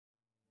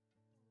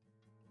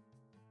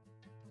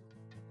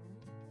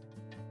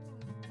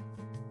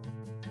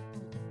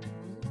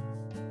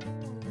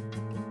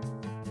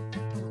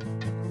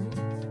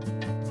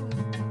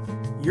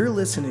You're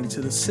listening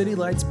to the City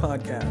Lights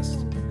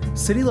Podcast.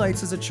 City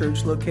Lights is a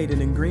church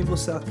located in Greenville,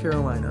 South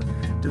Carolina,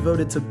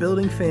 devoted to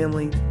building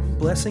family,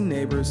 blessing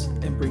neighbors,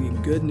 and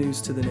bringing good news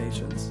to the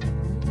nations.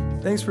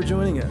 Thanks for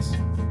joining us.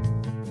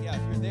 Yeah,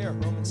 if you're there,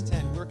 Romans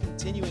 10, we're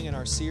continuing in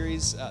our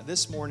series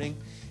this morning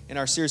in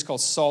our series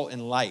called Salt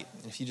and Light.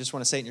 And if you just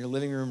want to say it in your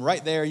living room,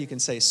 right there, you can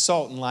say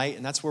Salt and Light,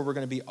 and that's where we're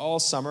going to be all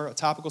summer, a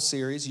topical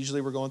series.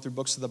 Usually we're going through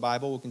books of the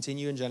Bible. We'll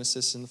continue in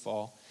Genesis in the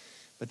fall.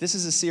 But this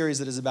is a series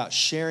that is about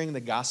sharing the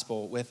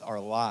gospel with our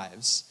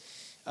lives.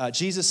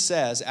 Jesus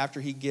says, after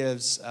he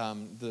gives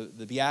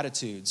the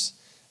Beatitudes,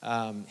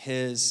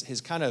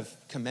 his kind of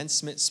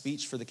commencement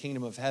speech for the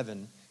kingdom of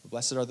heaven,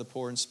 blessed are the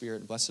poor in spirit,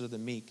 and blessed are the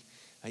meek,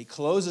 he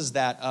closes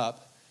that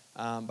up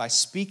by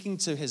speaking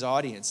to his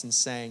audience and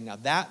saying, now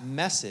that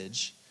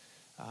message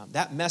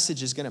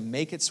is going to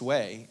make its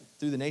way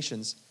through the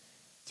nations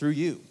through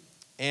you.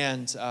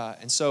 And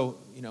so,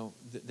 you know,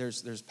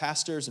 there's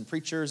pastors and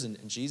preachers, and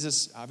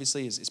Jesus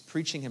obviously is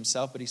preaching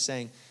himself, but he's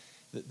saying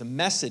that the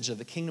message of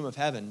the kingdom of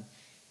heaven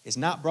is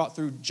not brought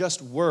through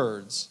just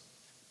words,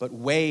 but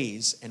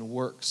ways and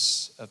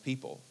works of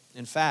people.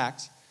 In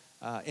fact,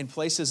 in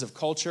places of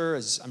culture,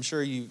 as I'm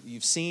sure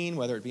you've seen,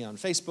 whether it be on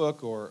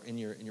Facebook or in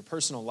your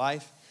personal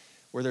life,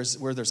 where there's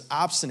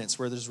obstinance,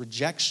 where there's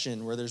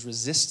rejection, where there's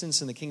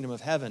resistance in the kingdom of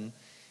heaven,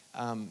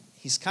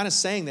 he's kind of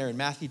saying there in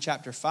Matthew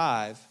chapter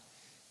 5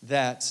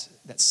 that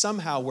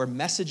somehow where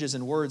messages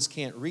and words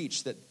can't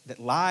reach, that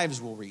lives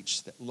will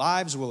reach, that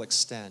lives will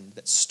extend,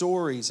 that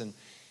stories and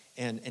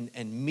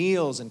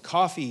meals and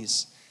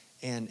coffees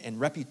and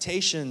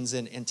reputations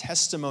and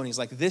testimonies,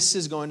 like this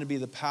is going to be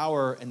the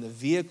power and the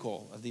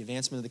vehicle of the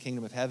advancement of the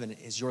kingdom of heaven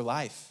is your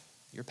life,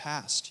 your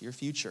past, your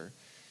future,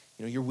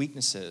 you know, your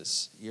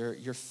weaknesses,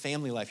 your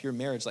family life, your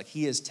marriage. Like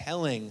he is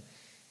telling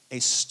a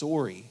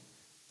story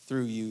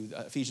through you.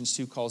 Ephesians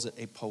 2 calls it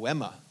a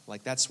poema.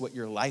 Like that's what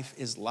your life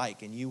is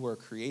like, and you were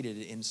created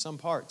in some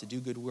part to do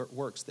good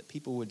works, that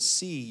people would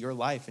see your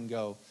life and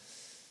go,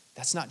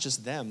 that's not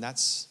just them,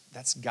 that's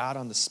God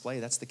on display,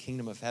 that's the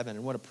kingdom of heaven.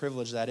 And what a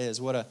privilege that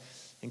is, what an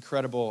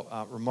incredible,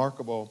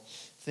 remarkable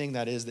thing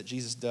that is that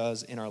Jesus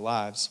does in our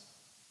lives.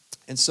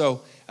 And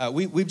so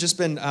we've just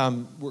been,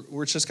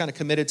 we're just kind of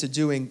committed to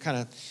doing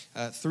kind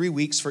of 3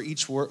 weeks for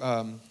each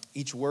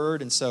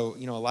word. And so,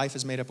 you know, a life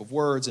is made up of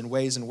words and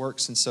ways and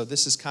works. And so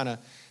this is kind of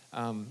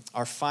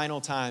our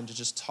final time to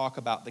just talk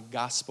about the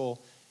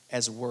gospel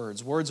as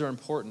words. Words are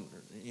important,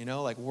 you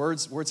know, like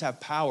words have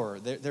power.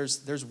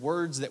 There's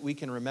words that we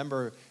can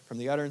remember from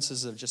the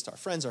utterances of just our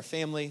friends, our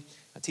family,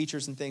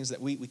 teachers and things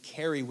that we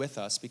carry with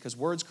us, because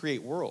words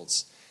create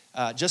worlds.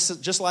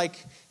 Just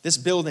like this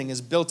building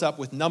is built up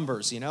with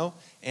numbers, you know,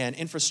 and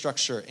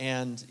infrastructure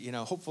and, you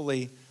know,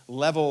 hopefully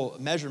level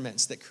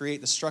measurements that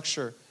create the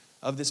structure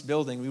of this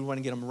building. We want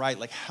to get them right.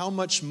 Like how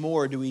much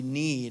more do we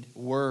need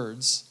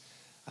words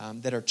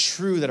that are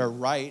true, that are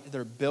right, that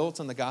are built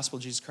on the gospel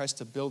of Jesus Christ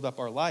to build up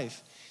our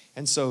life?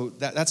 And so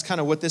that's kind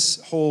of what this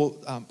whole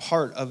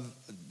part of,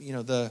 you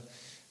know, the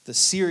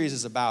series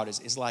is about,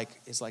 is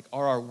like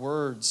are our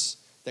words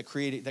that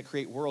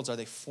create worlds, are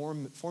they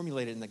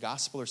formulated in the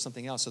gospel or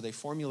something else? Are they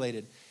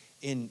formulated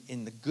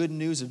in the good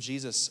news of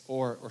Jesus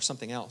or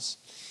something else?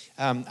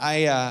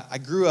 I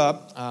grew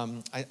up,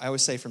 I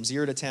always say from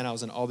 0 to 10, I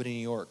was in Albany,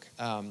 New York.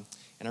 And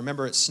I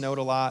remember it snowed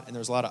a lot and there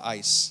was a lot of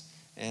ice.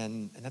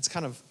 And that's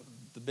kind of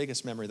the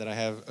biggest memory that I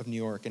have of New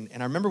York. And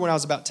I remember when I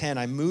was about 10,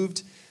 I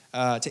moved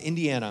to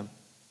Indiana.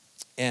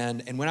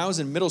 And when I was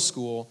in middle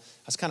school,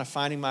 I was kind of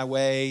finding my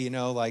way, you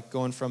know, like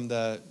going from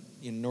the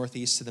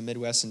Northeast to the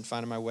Midwest and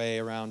finding my way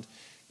around,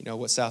 you know,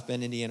 what South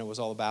Bend, Indiana was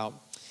all about.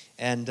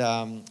 And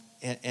I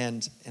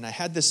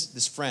had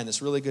this friend,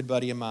 this really good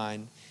buddy of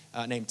mine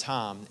named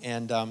Tom.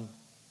 And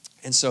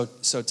so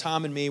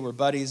Tom and me were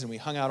buddies, and we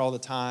hung out all the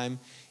time.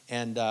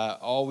 And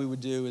all we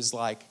would do is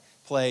like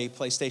play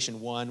PlayStation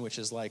 1, which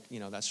is like,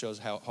 you know, that shows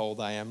how old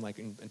I am, like,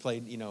 and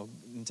played, you know,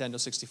 Nintendo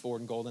 64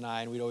 and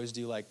GoldenEye, and we'd always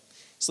do like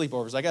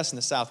sleepovers. I guess in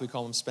the South we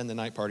call them spend the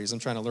night parties. I'm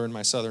trying to learn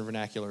my Southern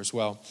vernacular as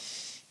well.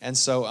 And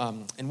so,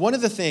 and one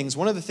of the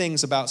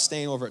things about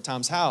staying over at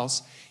Tom's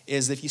house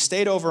is if you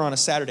stayed over on a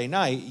Saturday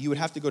night, you would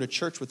have to go to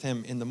church with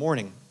him in the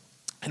morning.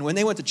 And when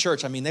they went to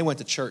church, I mean, they went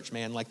to church,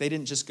 man. Like, they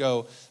didn't just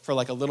go for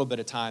like a little bit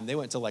of time. They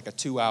went to like a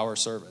 2-hour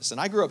service. And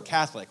I grew up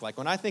Catholic. Like,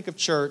 when I think of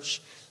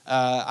church,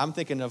 I'm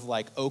thinking of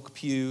like oak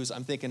pews.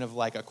 I'm thinking of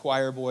like a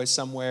choir boy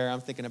somewhere.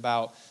 I'm thinking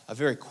about a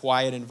very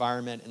quiet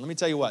environment. And let me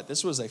tell you what,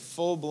 this was a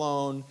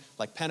full-blown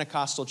like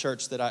Pentecostal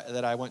church that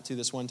I went to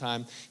this one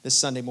time, this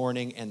Sunday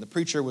morning. And the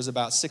preacher was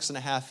about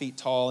 6.5 feet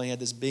tall. And he had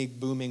this big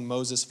booming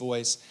Moses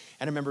voice.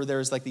 And I remember there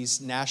was like these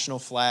national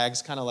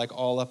flags kind of like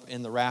all up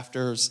in the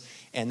rafters.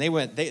 And they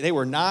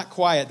were not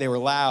quiet. They were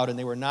loud, and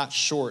they were not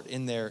short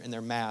in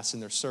their mass, in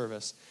their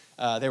service.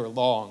 They were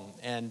long.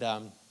 And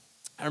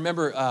I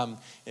remember,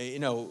 you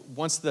know,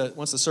 once the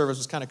service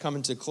was kind of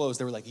coming to close,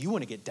 they were like, "You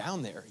want to get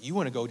down there? You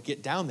want to go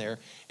get down there?"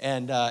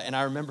 And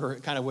I remember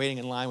kind of waiting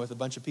in line with a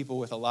bunch of people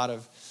with a lot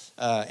of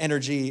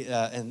energy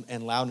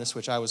and loudness,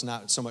 which I was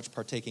not so much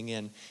partaking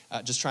in,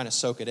 just trying to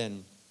soak it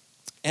in.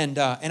 And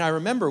I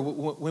remember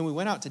when we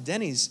went out to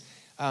Denny's,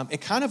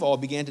 it kind of all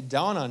began to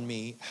dawn on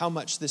me how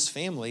much this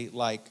family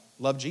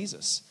loved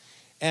Jesus.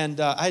 And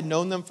I had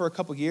known them for a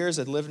couple years.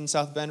 I'd lived in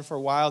South Bend for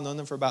a while, known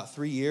them for about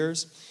 3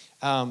 years.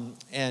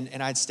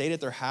 And I'd stayed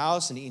at their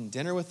house and eaten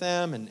dinner with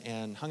them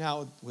and hung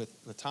out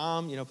with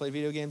Tom, played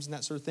video games and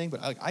that sort of thing.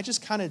 But I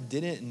just kind of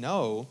didn't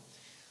know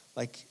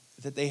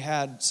that they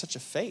had such a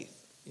faith.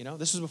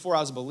 This was before I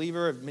was a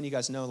believer. Many of you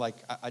guys know,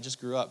 I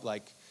just grew up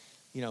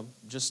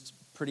just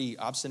pretty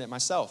obstinate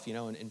myself,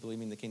 in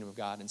believing in the kingdom of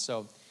God. And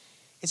so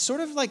it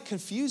sort of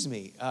confused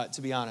me,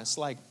 to be honest.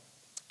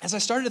 As I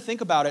started to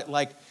think about it,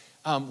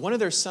 one of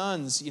their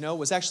sons,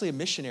 was actually a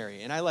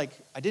missionary. And I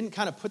didn't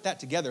kind of put that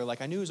together.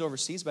 I knew he was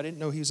overseas, but I didn't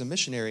know he was a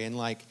missionary. And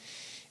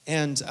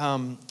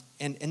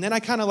then I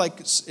kind of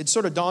it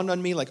sort of dawned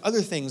on me,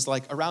 other things,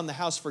 around the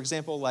house, for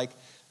example, I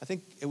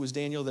think it was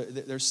Daniel,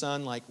 their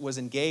son, was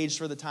engaged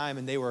for the time,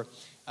 and they were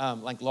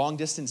long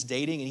distance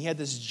dating, and he had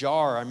this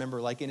jar, I remember,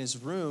 in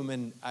his room,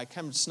 and I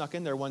kind of snuck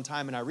in there one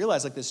time, and I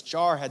realized this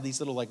jar had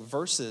these little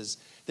verses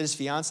that his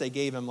fiance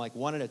gave him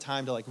one at a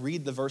time to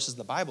read the verses of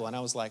the Bible. And I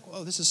was like,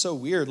 whoa, this is so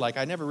weird.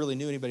 I never really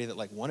knew anybody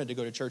that wanted to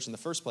go to church in the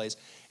first place.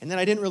 And then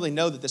I didn't really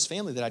know that this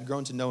family that I'd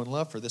grown to know and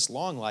love for this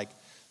long, love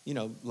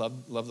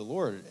the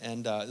Lord.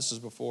 And this was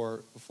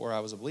before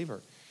I was a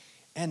believer.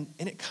 And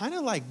it kind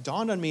of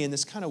dawned on me in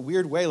this kind of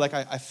weird way.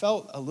 I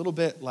felt a little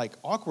bit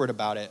awkward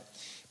about it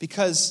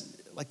because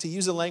to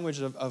use the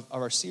language of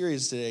our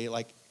series today,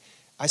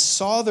 I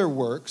saw their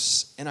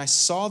works and I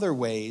saw their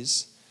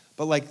ways,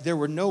 but there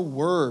were no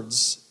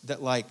words that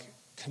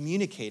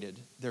communicated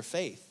their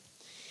faith.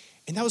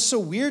 And that was so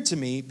weird to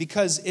me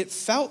because it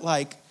felt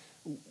like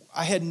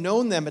I had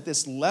known them at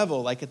this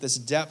level, at this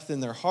depth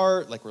in their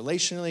heart,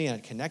 relationally, and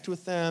I'd connect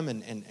with them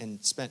and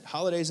spent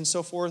holidays and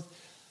so forth.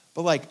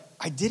 But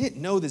I didn't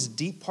know this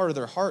deep part of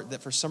their heart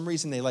that for some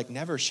reason they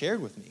never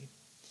shared with me.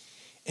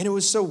 And it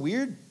was so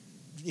weird,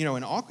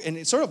 and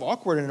it's sort of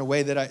awkward in a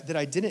way that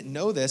I didn't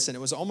know this, and it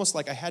was almost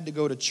like I had to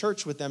go to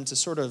church with them to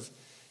sort of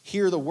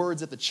hear the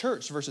words at the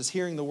church versus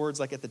hearing the words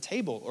at the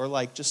table or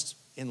just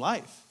in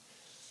life.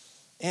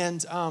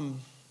 And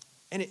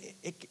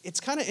it's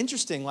kind of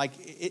interesting.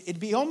 It'd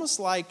be almost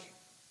like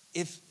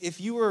if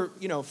you were,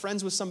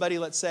 friends with somebody,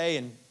 let's say,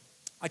 and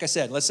like I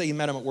said, let's say you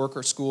met them at work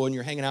or school and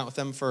you're hanging out with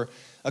them for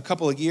a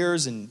couple of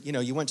years and,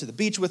 you went to the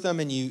beach with them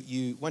and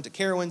you went to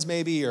Carowinds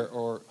maybe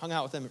or hung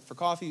out with them for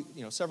coffee,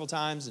 several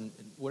times and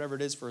whatever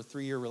it is for a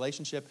 3-year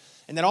relationship.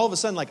 And then all of a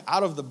sudden,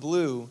 out of the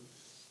blue,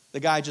 the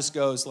guy just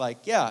goes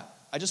yeah,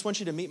 I just want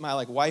you to meet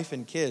my wife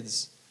and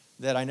kids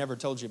that I never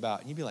told you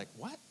about. And you'd be like,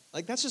 what?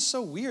 That's just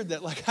so weird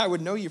that I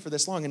would know you for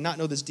this long and not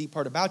know this deep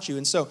part about you.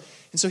 And so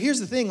here's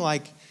the thing,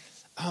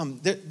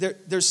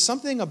 there's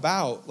something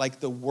about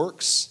the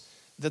works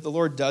that the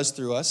Lord does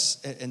through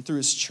us and through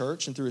his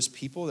church and through his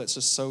people that's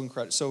just so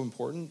incredible, so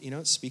important.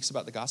 It speaks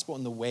about the gospel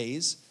and the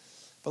ways.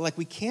 But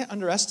we can't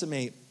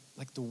underestimate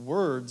the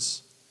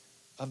words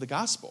of the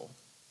gospel.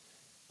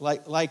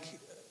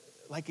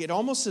 It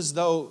almost as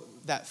though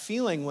that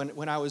feeling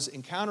when I was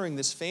encountering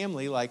this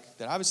family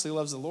that obviously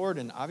loves the Lord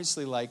and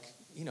obviously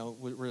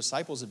we're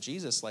disciples of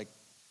Jesus,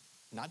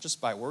 not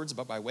just by words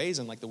but by ways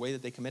and the way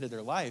that they committed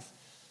their life.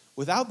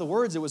 Without the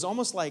words, it was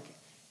almost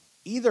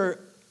either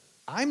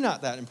I'm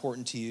not that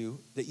important to you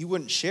that you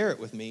wouldn't share it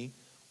with me,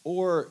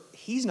 or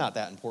he's not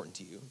that important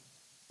to you.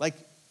 Do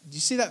you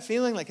see that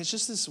feeling? It's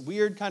just this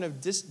weird kind of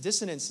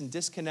dissonance and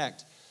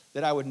disconnect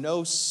that I would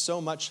know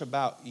so much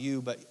about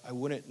you, but I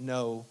wouldn't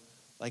know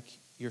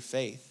your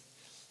faith.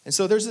 And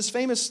so there's this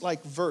famous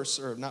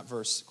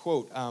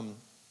quote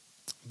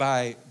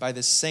by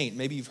this saint.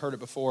 Maybe you've heard it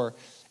before,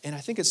 and I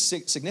think it's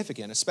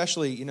significant,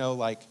 especially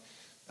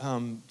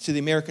to the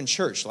American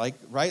church,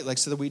 right?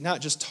 So that we not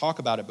just talk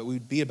about it, but we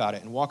would be about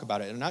it and walk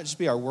about it, and not just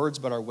be our words,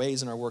 but our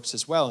ways and our works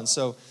as well. And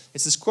so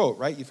it's this quote,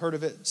 right? You've heard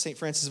of it. St.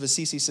 Francis of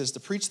Assisi says, "To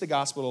preach the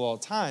gospel at all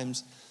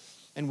times,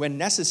 and when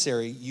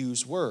necessary,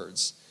 use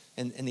words."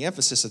 And the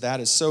emphasis of that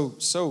is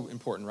so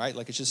important, right?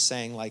 It's just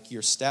saying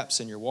your steps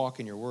and your walk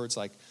and your words,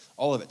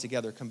 all of it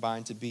together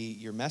combined to be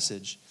your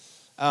message.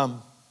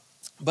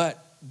 But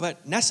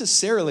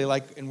necessarily,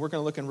 and we're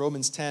going to look in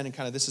Romans 10 and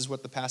kind of this is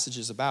what the passage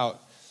is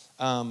about.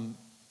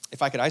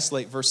 If I could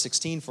isolate verse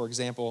 16, for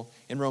example,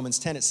 in Romans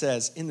 10, it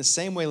says, "In the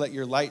same way, let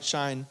your light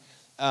shine."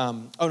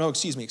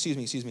 Excuse me.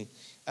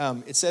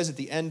 It says at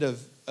the end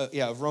of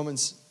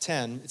Romans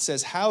 10, it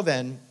says, "How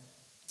then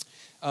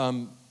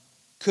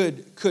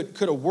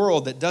could a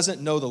world that doesn't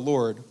know the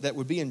Lord, that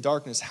would be in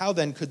darkness, how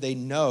then could they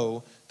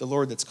know the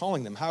Lord that's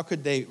calling them? How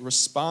could they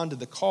respond to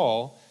the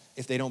call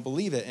if they don't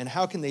believe it? And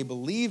how can they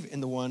believe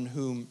in the one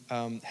whom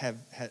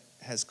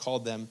has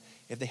called them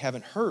if they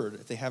haven't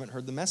heard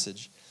the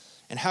message?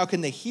 And how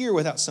can they hear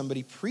without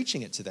somebody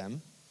preaching it to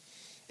them?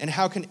 And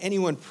how can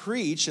anyone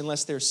preach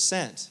unless they're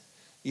sent?"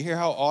 You hear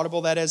how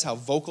audible that is, how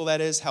vocal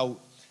that is, how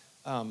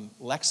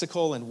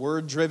lexical and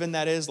word-driven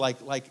that is.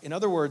 In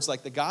other words,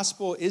 the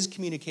gospel is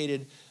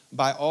communicated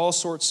by all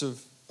sorts of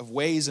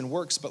ways and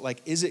works, but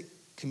is it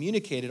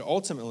communicated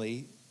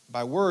ultimately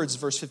by words?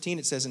 Verse 15,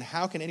 it says, "And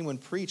how can anyone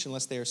preach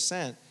unless they are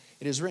sent?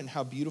 it is written,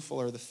 how beautiful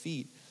are the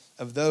feet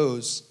of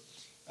those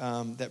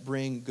that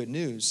bring good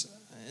news.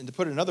 And to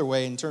put it another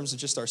way, in terms of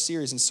just our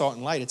series in Salt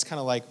and Light, it's kind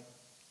of like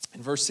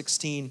in verse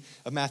 16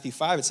 of Matthew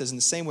 5, it says, in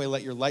the same way,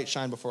 let your light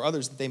shine before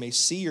others, that they may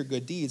see your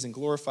good deeds and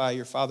glorify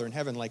your Father in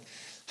heaven. Like,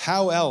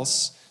 how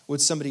else would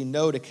somebody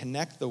know to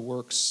connect the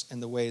works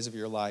and the ways of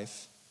your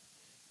life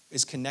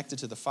is connected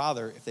to the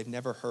Father if they've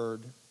never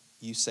heard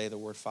you say the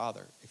word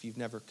Father, if you've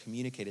never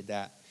communicated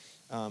that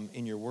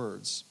in your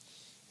words?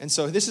 And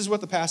so this is what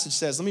the passage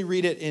says. Let me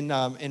read it in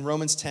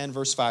Romans 10,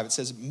 verse 5. It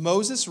says,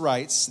 Moses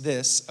writes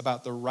this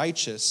about the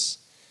righteous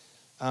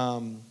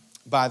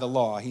by the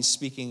law. He's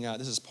speaking,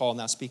 this is Paul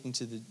now speaking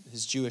to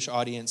his Jewish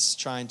audience,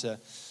 trying to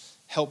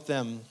help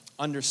them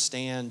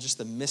understand just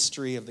the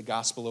mystery of the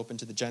gospel open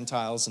to the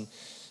Gentiles.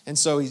 And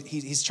so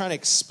he's trying to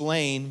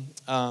explain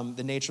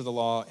the nature of the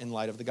law in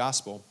light of the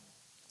gospel.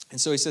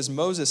 And so he says,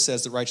 Moses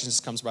says that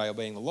righteousness comes by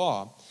obeying the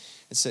law.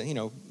 And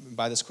so,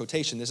 by this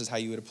quotation, this is how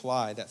you would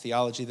apply that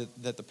theology,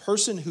 that the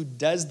person who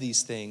does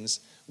these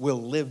things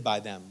will live by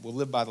them, will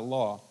live by the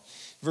law.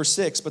 Verse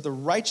 6, but the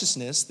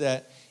righteousness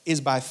that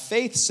is by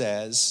faith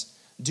says,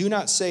 do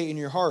not say in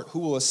your heart, who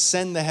will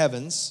ascend the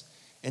heavens,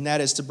 and that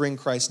is to bring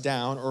Christ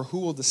down, or who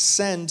will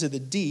descend to the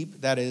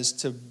deep, that is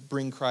to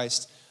bring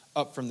Christ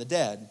up from the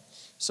dead.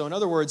 So in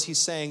other words, he's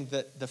saying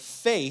that the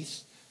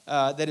faith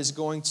that is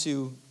going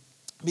to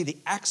be the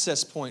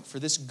access point for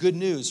this good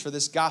news, for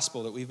this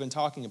gospel that we've been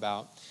talking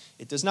about,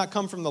 it does not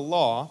come from the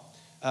law,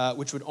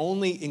 which would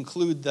only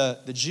include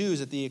the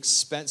Jews at the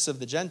expense of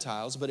the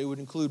Gentiles, but it would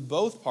include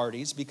both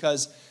parties,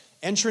 because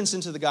entrance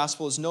into the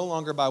gospel is no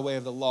longer by way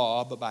of the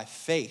law, but by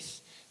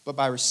faith, but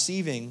by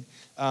receiving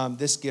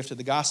this gift of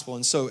the gospel.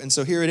 And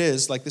so here it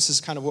is, like this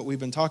is kind of what we've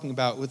been talking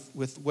about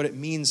with what it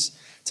means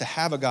to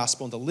have a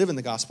gospel and to live in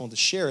the gospel and to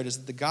share it, is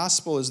that the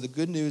gospel is the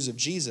good news of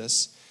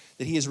Jesus,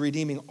 that he is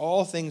redeeming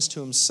all things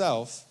to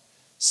himself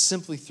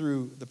simply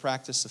through the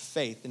practice of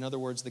faith. In other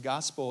words, the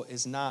gospel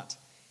is not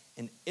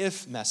an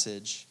if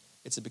message,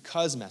 it's a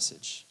because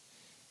message.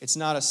 It's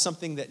not a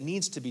something that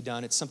needs to be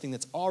done, it's something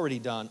that's already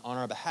done on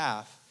our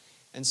behalf.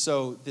 And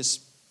so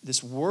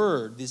this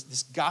word,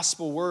 this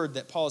gospel word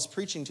that Paul is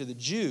preaching to the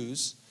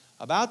Jews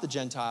about the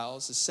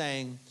Gentiles is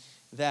saying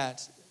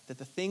that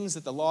the things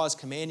that the law is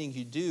commanding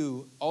you to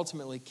do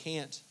ultimately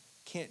can't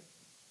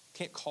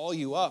call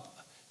you up,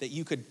 that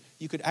you could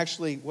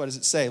actually, what does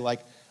it say,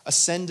 like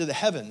ascend to the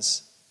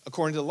heavens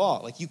according to the law.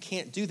 Like you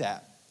can't do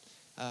that.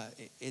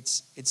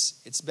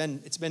 It's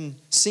been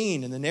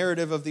seen in the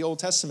narrative of the Old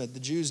Testament. The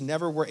Jews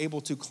never were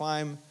able to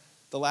climb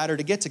the ladder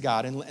to get to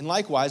God. And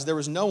likewise, there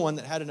was no one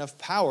that had enough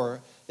power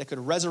that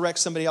could resurrect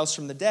somebody else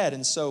from the dead.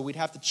 And so we'd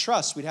have to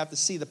trust, we'd have to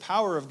see the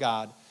power of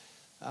God,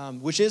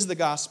 which is the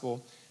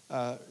gospel,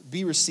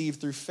 be received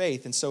through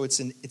faith. And so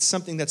it's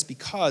something that's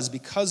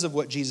because of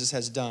what Jesus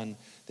has done,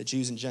 that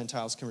Jews and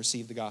Gentiles can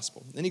receive the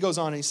gospel. Then he goes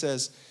on and he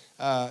says,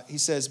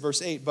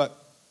 verse 8, but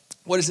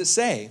what does it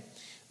say?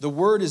 The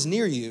word is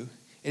near you,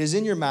 it is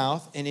in your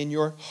mouth and in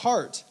your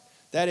heart.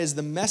 That is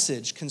the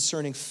message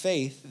concerning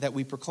faith that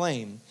we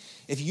proclaim.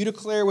 If you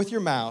declare with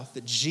your mouth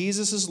that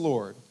Jesus is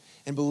Lord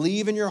and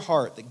believe in your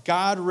heart that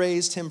God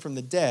raised him from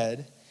the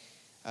dead,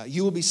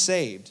 you will be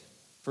saved.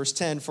 Verse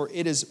 10, for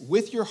it is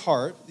with your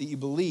heart that you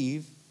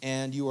believe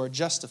and you are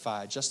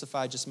justified.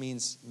 Justified just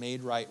means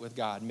made right with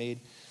God, made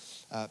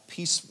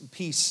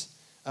peace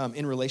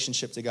in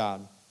relationship to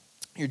God.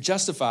 You're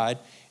justified,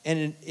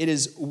 and it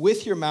is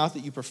with your mouth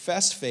that you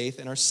profess faith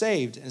and are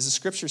saved. As the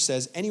scripture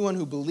says, anyone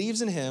who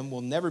believes in him will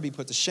never be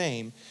put to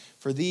shame,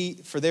 for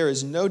there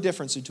is no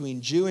difference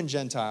between Jew and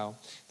Gentile.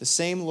 The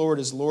same Lord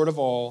is Lord of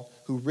all,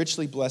 who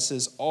richly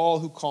blesses all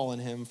who call on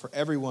him, for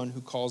everyone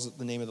who calls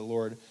the name of the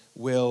Lord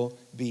will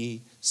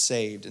be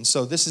saved. And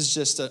so this is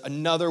just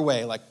another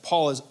way, like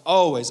Paul is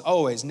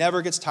always,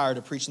 never gets tired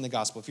of preaching the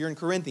gospel. If you're in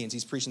Corinthians,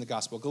 he's preaching the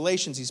gospel.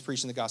 Galatians, he's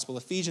preaching the gospel.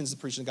 Ephesians, he's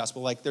preaching the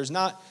gospel. Like there's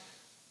not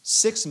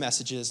 6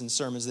 messages and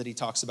sermons that he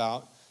talks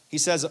about. He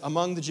says,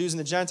 among the Jews and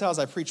the Gentiles,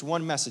 I preach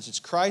one message. It's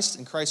Christ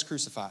and Christ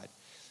crucified.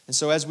 And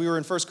so as we were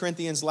in 1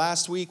 Corinthians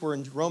last week, we're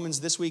in Romans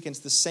this week, and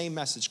it's the same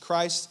message,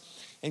 Christ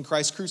and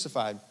Christ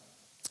crucified.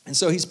 And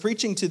so he's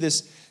preaching to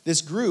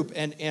this group,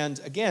 and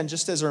again,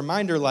 just as a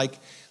reminder, like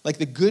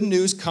the good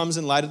news comes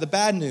in light of the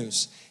bad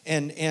news.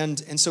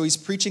 And so he's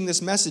preaching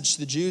this message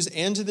to the Jews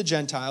and to the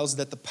Gentiles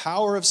that the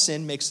power of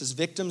sin makes us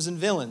victims and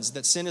villains,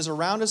 that sin is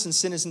around us and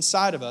sin is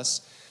inside of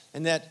us,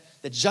 and that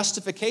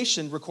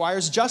justification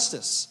requires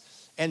justice.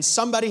 And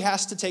somebody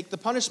has to take the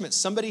punishment.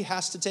 Somebody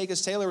has to take,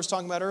 as Taylor was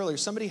talking about earlier,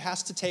 somebody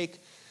has to take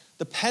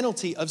the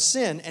penalty of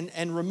sin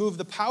and remove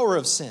the power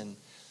of sin.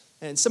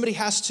 And somebody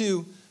has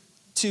to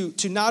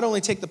not only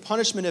take the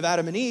punishment of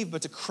Adam and Eve,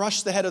 but to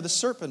crush the head of the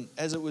serpent,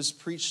 as it was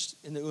preached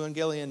in the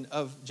Evangelion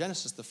of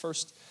Genesis, the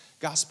first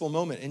gospel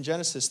moment in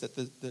Genesis,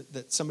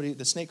 that somebody,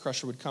 the snake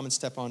crusher, would come and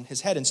step on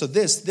his head. And so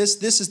this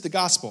is the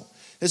gospel.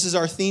 This is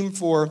our theme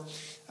for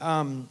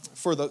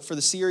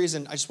the series,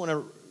 and I just want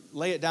to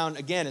lay it down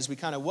again as we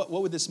kind of, what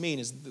would this mean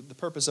is the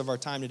purpose of our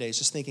time today is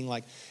just thinking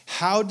like,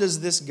 how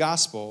does this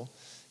gospel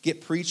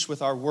get preached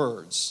with our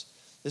words?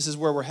 This is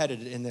where we're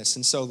headed in this.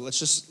 And so let's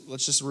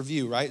just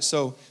review, right?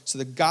 So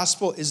the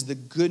gospel is the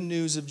good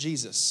news of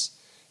Jesus.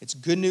 It's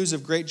good news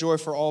of great joy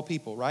for all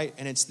people, right?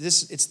 And it's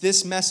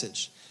this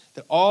message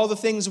that all the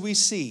things we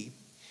see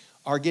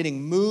are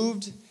getting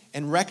moved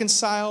and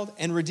reconciled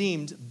and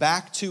redeemed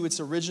back to its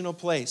original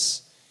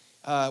place,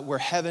 where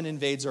heaven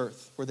invades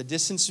earth, where the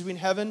distance between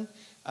heaven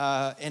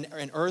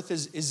and earth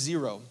is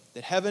zero.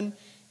 That heaven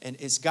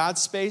is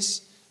God's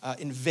space,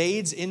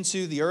 invades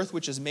into the earth,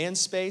 which is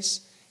man's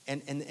space,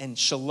 and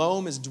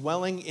shalom is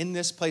dwelling in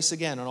this place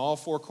again on all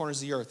four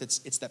corners of the earth.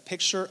 It's that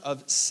picture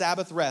of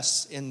Sabbath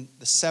rests in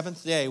the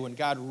seventh day when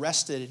God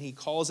rested and he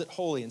calls it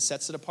holy and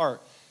sets it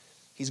apart.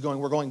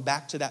 We're going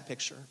back to that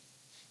picture.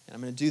 And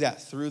I'm going to do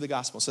that through the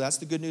gospel. So that's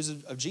the good news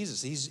of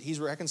Jesus. He's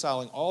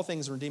reconciling all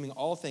things, redeeming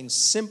all things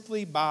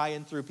simply by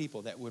and through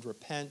people that would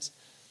repent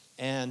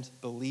and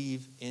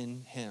believe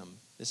in him.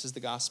 This is the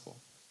gospel.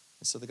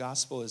 And so the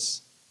gospel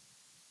is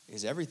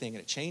everything,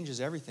 and it changes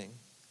everything.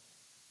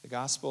 The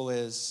gospel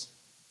is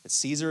that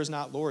Caesar is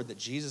not Lord, that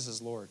Jesus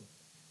is Lord.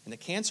 And that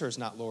cancer is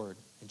not Lord,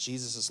 and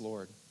Jesus is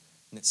Lord.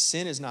 And that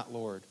sin is not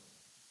Lord,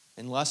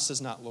 and lust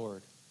is not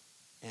Lord.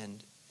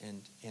 And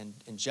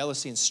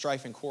jealousy and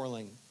strife and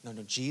quarreling. No,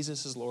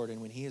 Jesus is Lord.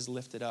 And when he is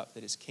lifted up,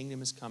 that his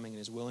kingdom is coming and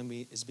his will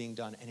is being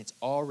done. And it's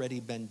already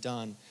been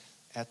done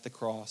at the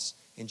cross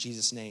in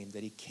Jesus' name,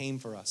 that he came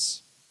for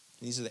us.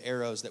 And these are the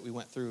arrows that we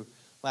went through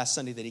last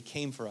Sunday, that he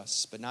came for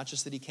us. But not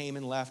just that he came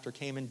and left or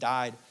came and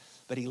died,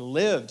 but he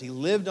lived. He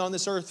lived on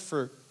this earth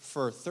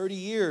for 30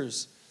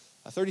 years,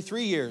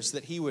 33 years,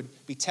 that he would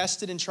be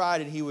tested and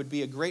tried, and he would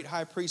be a great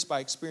high priest by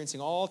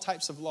experiencing all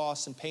types of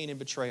loss and pain and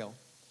betrayal.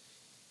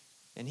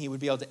 And he would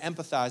be able to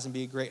empathize and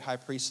be a great high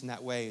priest in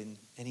that way.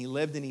 And he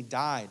lived and he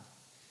died.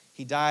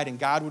 He died, and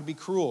God would be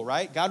cruel,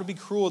 right? God would be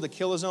cruel to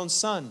kill his own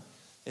son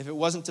if it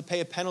wasn't to pay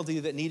a penalty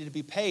that needed to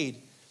be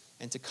paid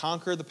and to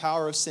conquer the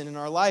power of sin in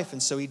our life.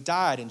 And so he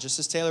died. And just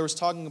as Taylor was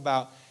talking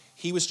about,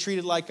 he was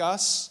treated like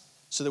us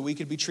so that we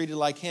could be treated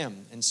like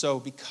him. And so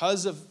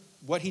because of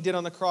what he did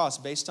on the cross,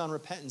 based on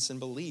repentance and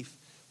belief,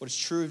 what is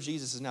true of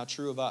Jesus is now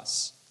true of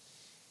us.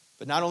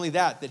 But not only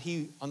that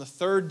he, on the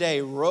third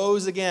day,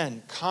 rose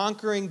again,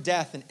 conquering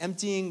death and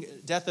emptying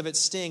death of its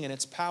sting and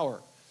its power,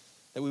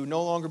 that we would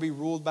no longer be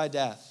ruled by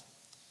death.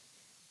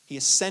 He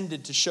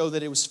ascended to show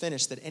that it was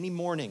finished, that any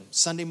morning,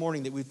 Sunday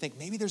morning, that we would think,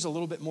 maybe there's a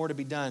little bit more to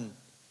be done.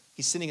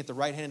 He's sitting at the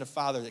right hand of the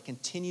Father that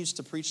continues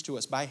to preach to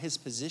us by his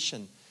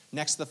position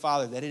next to the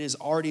Father, that it has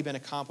already been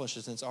accomplished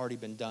and it's already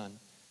been done.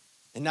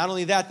 And not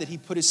only that he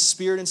put his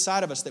Spirit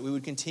inside of us, that we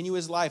would continue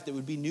his life, that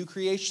would be new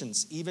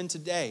creations, even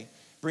today,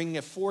 bringing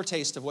a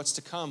foretaste of what's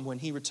to come when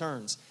he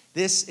returns.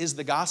 This is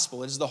the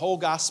gospel. It is the whole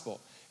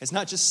gospel. It's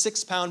not just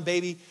 6-pound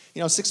baby,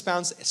 6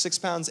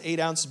 pounds, 8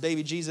 ounces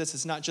baby Jesus.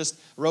 It's not just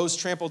rose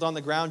trampled on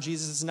the ground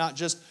Jesus. It's not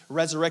just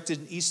resurrected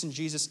in Easter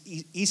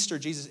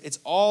Jesus. It's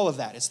all of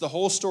that. It's the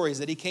whole story, is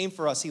that he came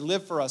for us. He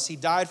lived for us. He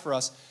died for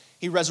us.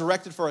 He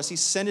resurrected for us. He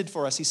ascended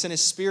for us. He sent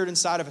his Spirit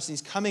inside of us, and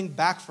he's coming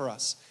back for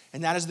us.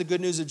 And that is the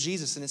good news of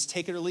Jesus, and it's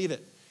take it or leave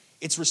it.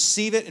 It's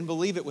receive it and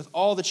believe it with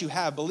all that you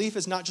have. Belief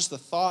is not just the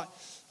thought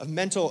of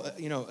mental,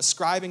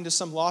 ascribing to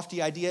some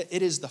lofty idea.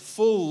 It is the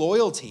full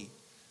loyalty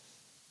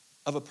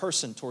of a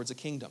person towards a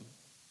kingdom.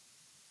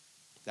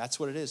 That's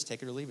what it is.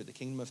 Take it or leave it. The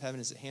kingdom of heaven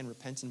is at hand.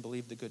 Repent and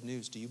believe the good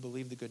news. Do you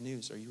believe the good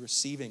news? Are you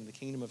receiving the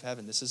kingdom of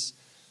heaven? This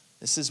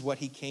is what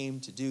he came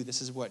to do.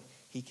 This is what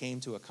he came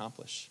to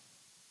accomplish.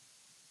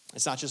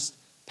 It's not just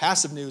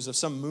passive news of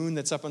some moon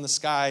that's up in the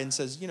sky and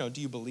says,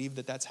 do you believe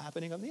that that's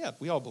happening? Yeah,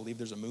 we all believe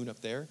there's a moon up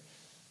there.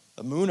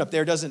 The moon up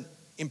there doesn't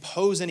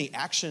impose any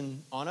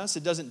action on us.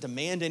 It doesn't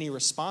demand any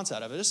response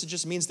out of us. It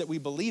just means that we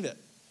believe it.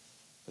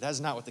 But that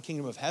is not what the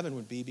kingdom of heaven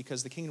would be,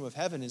 because the kingdom of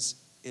heaven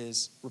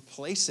is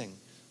replacing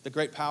the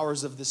great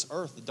powers of this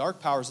earth, the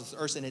dark powers of this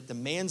earth, and it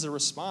demands a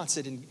response.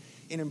 It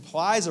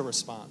implies a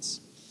response.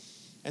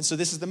 And so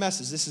this is the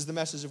message. This is the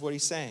message of what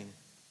he's saying.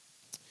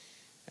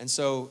 And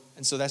so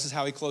this is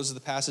how he closes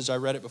the passage. I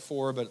read it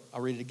before, but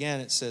I'll read it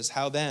again. It says,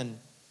 how then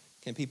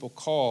can people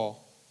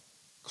call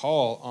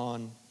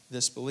on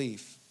this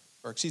belief?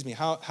 Or excuse me,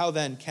 how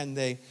then can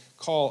they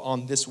call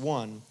on this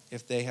one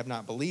if they have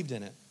not believed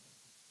in it?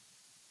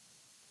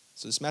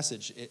 So this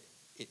message,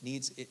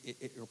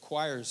 it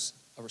requires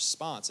a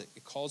response.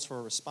 It calls for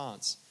a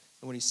response.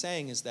 And what he's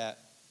saying is that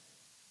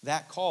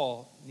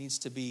call needs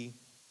to be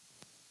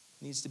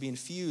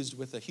infused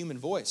with a human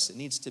voice. It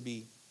needs to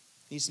be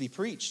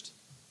preached.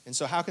 And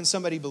so how can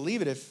somebody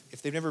believe it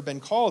if they've never been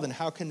called? And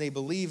how can they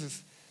believe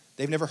if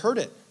they've never heard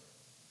it?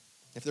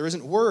 If there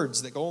isn't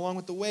words that go along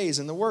with the ways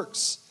and the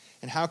works?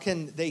 And how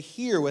can they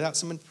hear without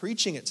someone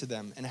preaching it to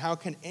them? And how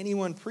can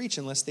anyone preach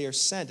unless they are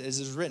sent? As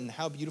is written,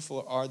 how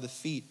beautiful are the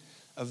feet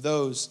of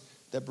those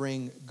that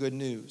bring good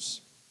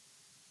news.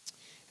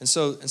 And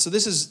so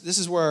this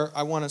is where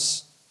I want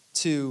us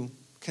to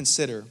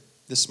consider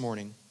this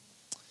morning,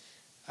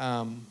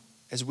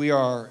 as we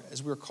are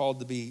called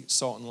to be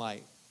salt and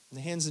light, in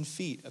the hands and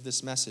feet of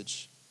this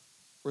message.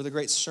 We're the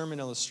great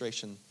sermon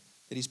illustration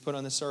that he's put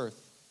on this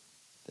earth.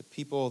 The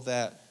people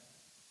that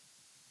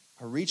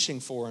are reaching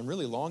for and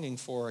really longing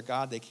for a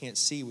God they can't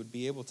see would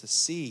be able to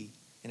see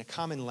in a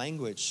common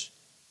language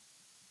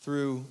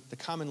through the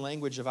common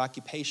language of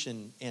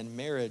occupation and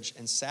marriage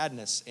and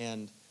sadness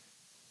and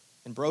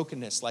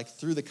brokenness, like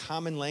through the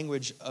common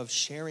language of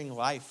sharing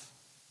life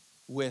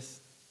with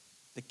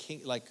the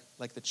king,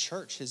 like the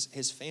church,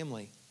 his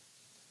family.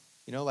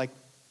 You know, like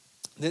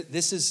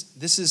this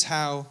is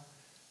how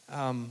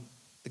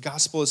the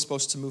gospel is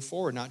supposed to move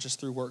forward, not just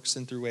through works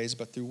and through ways,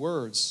 but through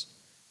words.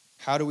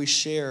 How do we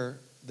share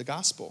the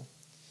gospel?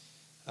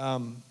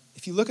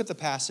 If you look at the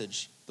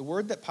passage, the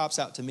word that pops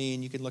out to me,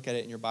 and you can look at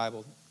it in your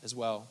Bible as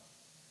well,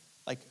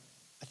 like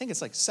I think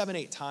it's like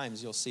 7-8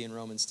 times you'll see in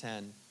Romans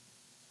 10,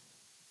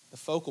 the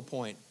focal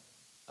point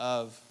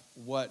of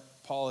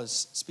what Paul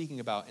is speaking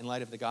about in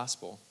light of the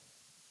gospel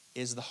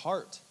is the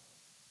heart.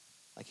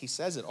 Like he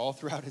says it all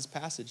throughout his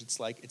passage.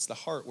 It's like it's the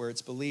heart where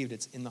it's believed.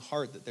 It's in the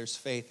heart that there's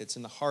faith. It's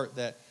in the heart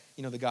that,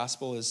 you know, the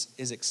gospel is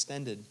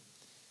extended.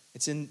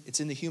 It's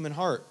in the human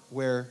heart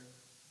where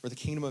the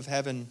kingdom of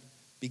heaven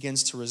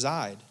begins to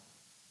reside.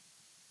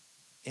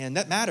 And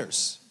that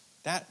matters.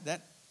 That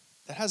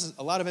has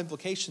a lot of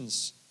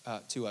implications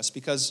to us,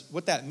 because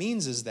what that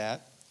means is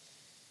that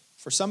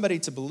for somebody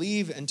to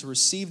believe and to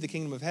receive the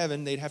kingdom of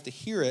heaven, they'd have to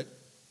hear it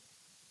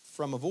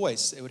from a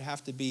voice. It would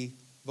have to be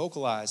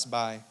vocalized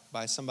by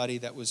somebody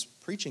that was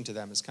preaching to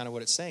them, is kind of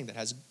what it's saying, that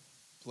has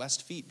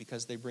blessed feet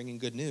because they bring in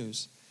good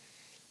news.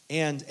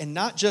 And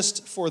not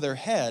just for their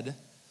head,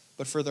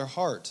 but for their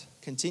heart.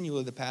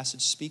 Continually, the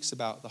passage speaks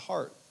about the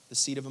heart, the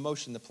seat of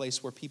emotion, the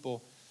place where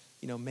people,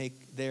 you know,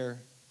 make their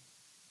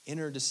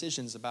inner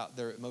decisions about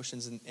their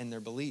emotions and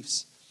their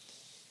beliefs.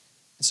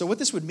 And so what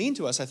this would mean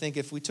to us, I think,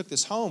 if we took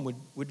this home,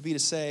 would be to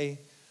say,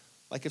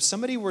 like, if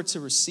somebody were to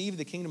receive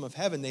the kingdom of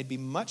heaven, they'd be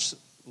much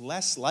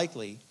less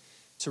likely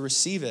to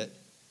receive it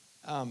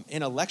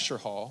in a lecture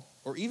hall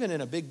or even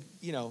in a big,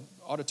 you know,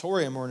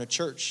 auditorium or in a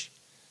church.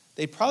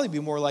 They'd probably be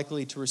more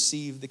likely to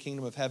receive the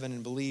kingdom of heaven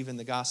and believe in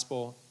the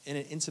gospel in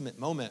an intimate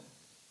moment,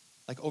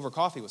 like over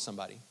coffee with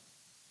somebody.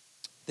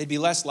 They'd be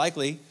less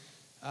likely,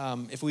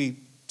 if we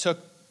took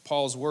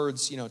Paul's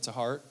words, you know, to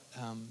heart,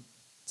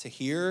 to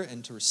hear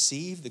and to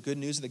receive the good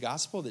news of the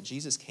gospel, that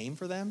Jesus came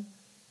for them,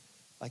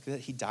 like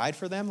that he died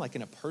for them, like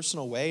in a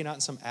personal way, not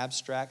in some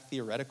abstract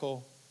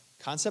theoretical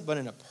concept, but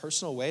in a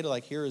personal way, to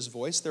like hear his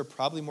voice. They're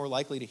probably more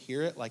likely to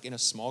hear it like in a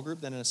small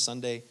group than in a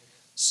Sunday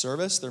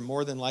service. They're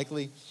more than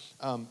likely,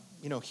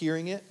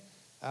 hearing it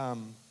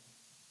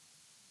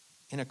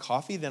in a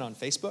coffee than on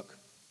Facebook.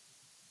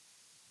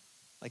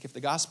 Like if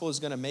the gospel is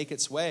going to make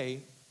its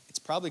way, it's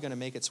probably going to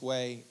make its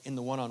way in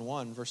the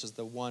one-on-one versus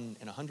the 1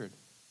 in 100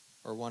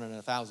 or 1 in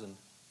 1,000,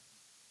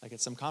 like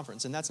at some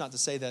conference. And that's not to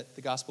say that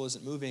the gospel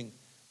isn't moving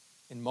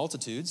in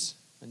multitudes,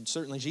 and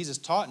certainly Jesus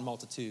taught in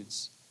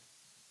multitudes.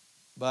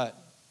 But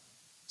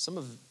some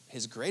of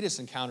his greatest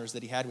encounters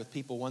that he had with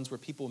people, ones where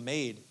people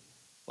made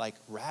like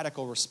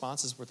radical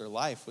responses with their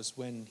life, was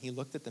when he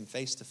looked at them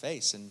face to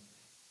face and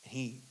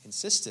he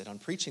insisted on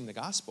preaching the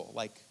gospel,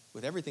 like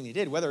with everything he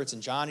did. Whether it's in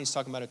John, he's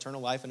talking about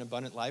eternal life and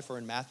abundant life, or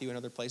in Matthew and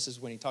other places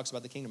when he talks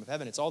about the kingdom of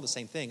heaven, it's all the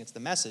same thing. It's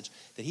the message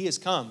that he has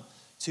come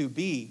to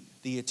be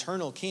the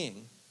eternal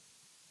king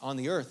on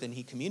the earth, and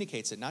he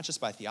communicates it not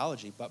just by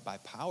theology, but by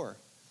power.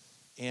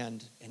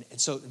 And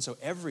so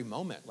every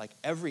moment, like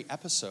every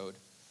episode,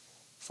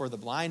 for the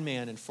blind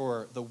man and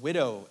for the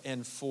widow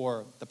and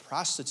for the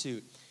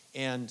prostitute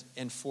and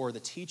for the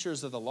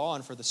teachers of the law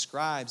and for the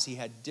scribes, he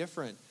had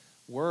different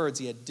words,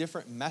 he had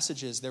different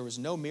messages. There was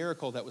no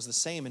miracle that was the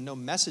same and no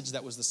message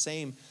that was the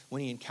same.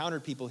 When he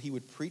encountered people, he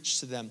would preach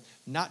to them,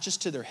 not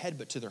just to their head,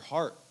 but to their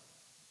heart.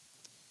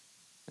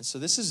 And so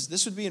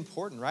this would be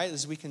important, right?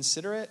 As we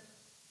consider it,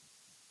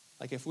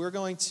 like if we're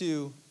going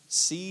to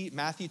see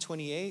Matthew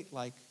 28,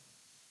 like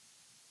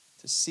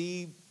to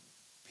see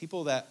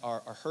people that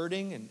are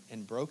hurting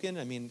and broken,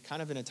 I mean,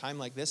 kind of in a time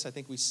like this, I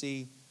think we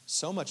see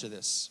so much of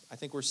this. I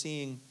think we're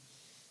seeing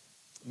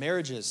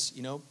marriages,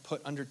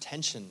 put under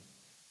tension.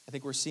 I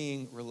think we're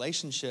seeing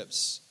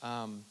relationships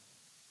and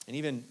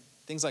even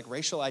things like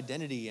racial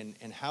identity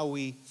and how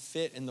we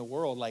fit in the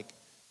world. Like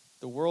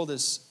the world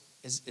is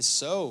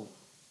so,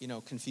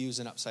 confused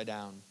and upside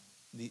down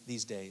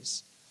these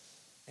days.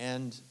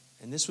 And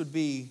this would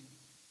be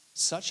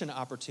such an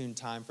opportune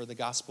time for the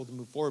gospel to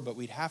move forward, but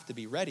we'd have to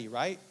be ready,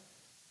 right?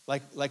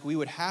 Like we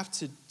would have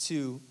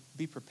to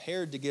be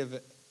prepared to give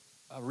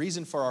a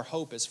reason for our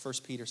hope, as 1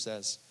 Peter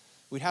says.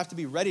 We'd have to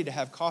be ready to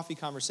have coffee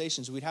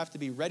conversations. We'd have to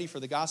be ready for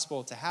the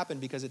gospel to happen,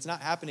 because it's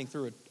not happening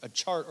through a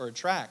chart or a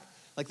track.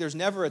 Like there's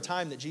never a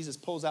time that Jesus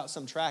pulls out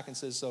some track and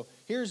says, so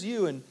here's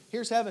you and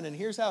here's heaven and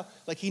here's how.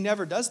 Like he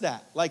never does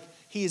that. Like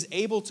he is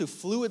able to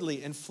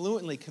fluidly and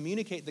fluently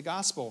communicate the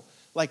gospel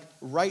like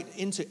right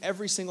into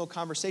every single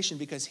conversation,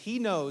 because he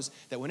knows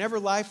that whenever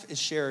life is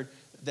shared,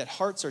 that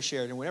hearts are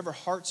shared, and whenever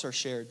hearts are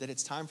shared, that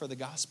it's time for the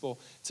gospel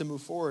to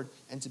move forward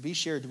and to be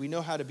shared. We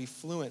know how to be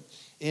fluent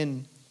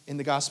in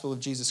the gospel of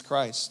Jesus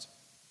Christ.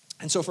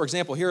 And so, for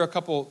example, here are a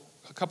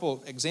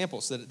couple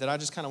examples that I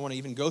just kind of want to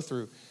even go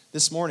through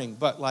this morning.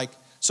 But like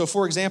So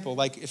for example,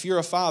 like if you're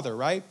a father,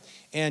 right?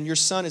 And your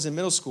son is in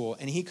middle school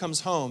and he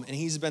comes home and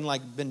he's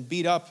been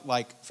beat up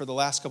like for the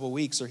last couple of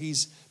weeks, or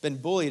he's been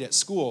bullied at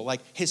school, like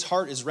his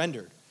heart is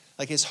rendered.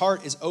 Like his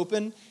heart is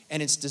open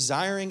and it's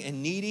desiring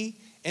and needy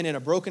and in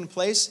a broken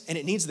place, and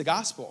it needs the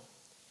gospel.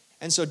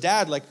 And so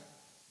dad, like,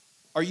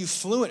 are you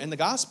fluent in the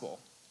gospel?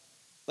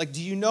 Like,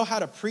 do you know how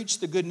to preach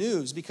the good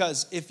news?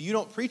 Because if you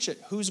don't preach it,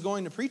 who's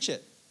going to preach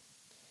it?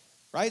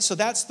 Right? So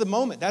that's the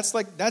moment. That's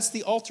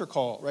the altar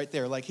call right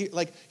there. Like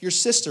your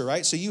sister,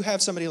 right? So you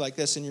have somebody like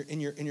this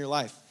in your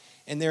life,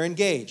 and they're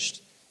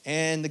engaged,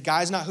 and the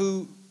guy's not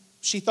who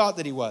she thought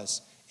that he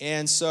was.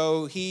 And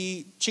so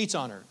he cheats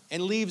on her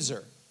and leaves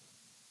her.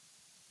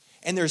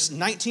 And there's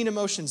 19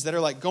 emotions that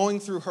are like going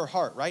through her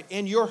heart, right?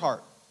 And your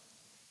heart.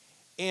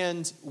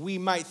 And we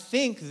might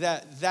think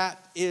that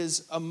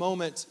is a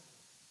moment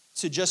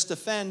to just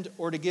defend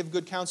or to give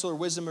good counsel or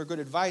wisdom or good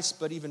advice.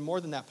 But even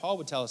more than that, Paul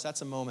would tell us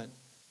that's a moment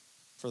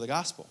for the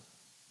gospel.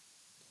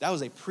 That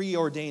was a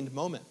preordained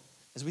moment.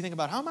 As we think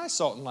about, how am I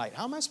salt and light?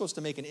 How am I supposed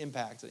to make an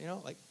impact? You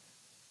know, like,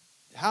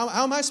 how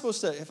am I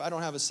supposed to, if I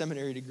don't have a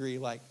seminary degree,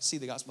 like, see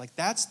the gospel? Like,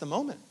 that's the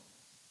moment.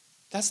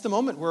 That's the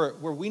moment where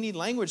we need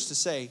language to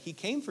say, he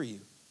came for you.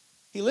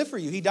 He lived for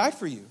you. He died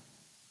for you.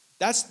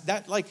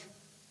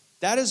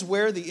 That is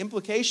where the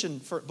implication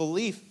for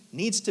belief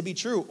needs to be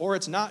true, or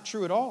it's not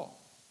true at all.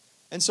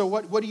 And so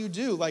what do you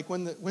do? Like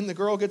when the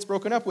girl gets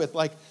broken up with,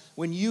 like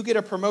when you get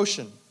a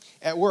promotion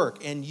at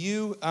work and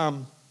you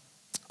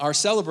are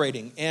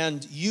celebrating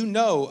and you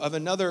know of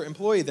another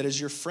employee that is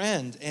your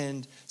friend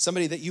and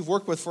somebody that you've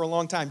worked with for a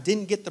long time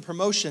didn't get the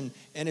promotion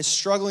and is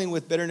struggling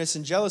with bitterness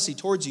and jealousy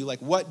towards you, like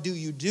what do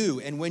you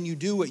do? And when you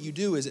do what you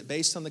do, is it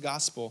based on the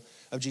gospel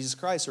of Jesus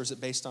Christ, or is it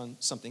based on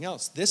something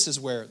else? This is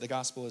where the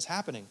gospel is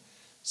happening.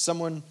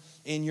 Someone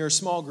in your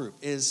small group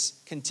is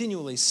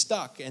continually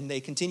stuck and they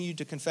continue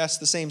to confess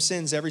the same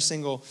sins every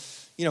single,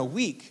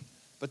 week,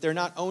 but they're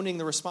not owning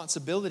the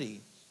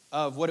responsibility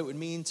of what it would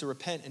mean to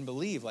repent and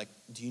believe. Like,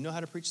 do you know how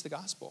to preach the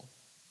gospel?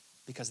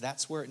 Because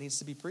that's where it needs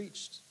to be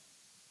preached.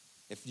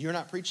 If you're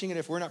not preaching it,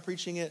 if we're not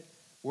preaching it,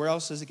 where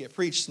else does it get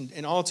preached?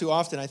 And all too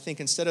often, I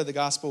think instead of the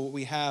gospel, what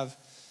we have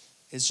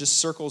is just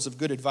circles of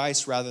good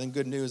advice rather than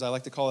good news. I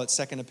like to call it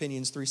Second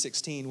Opinions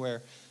 3:16,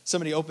 where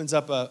somebody opens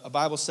up a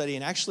Bible study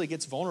and actually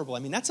gets vulnerable. I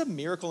mean, that's a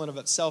miracle in of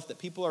itself, that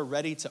people are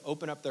ready to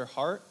open up their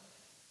heart.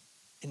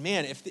 And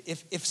man,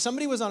 if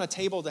somebody was on a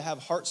table to have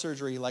heart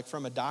surgery, like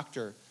from a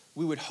doctor,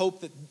 we would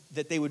hope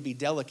that they would be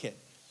delicate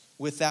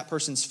with that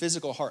person's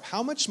physical heart.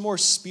 How much more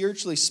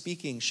spiritually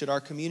speaking should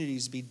our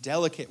communities be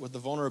delicate with the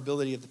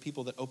vulnerability of the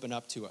people that open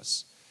up to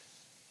us?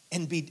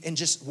 And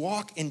just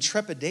walk in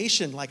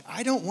trepidation, like,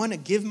 I don't want to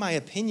give my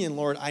opinion,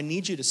 Lord. I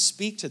need you to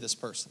speak to this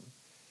person.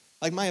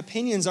 Like, my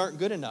opinions aren't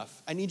good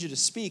enough. I need you to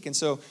speak. And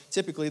so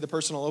typically the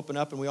person will open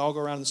up and we all go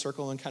around in the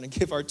circle and kind of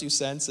give our 2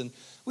 cents. And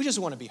we just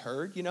want to be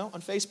heard,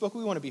 On Facebook,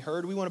 we want to be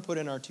heard. We want to put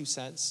in our 2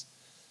 cents.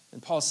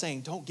 And Paul's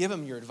saying, don't give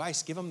them your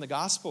advice. Give them the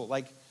gospel.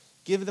 Like,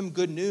 give them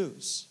good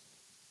news.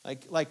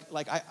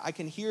 I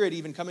can hear it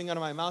even coming out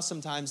of my mouth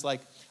sometimes.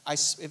 Like,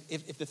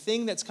 if the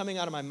thing that's coming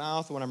out of my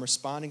mouth when I'm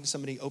responding to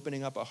somebody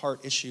opening up a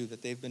heart issue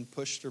that they've been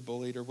pushed or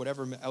bullied or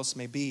whatever else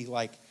may be,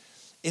 like,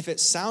 if it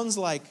sounds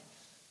like,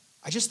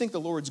 I just think the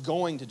Lord's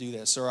going to do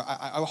this, or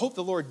I hope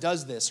the Lord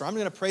does this, or I'm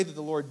going to pray that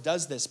the Lord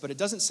does this, but it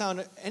doesn't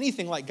sound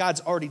anything like God's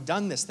already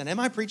done this, then am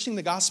I preaching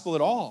the gospel at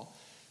all?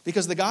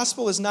 Because the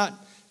gospel is not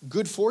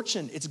good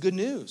fortune, it's good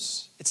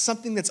news. It's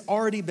something that's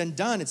already been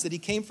done. It's that he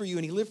came for you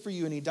and he lived for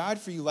you and he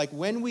died for you. Like,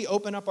 when we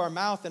open up our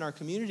mouth in our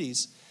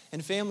communities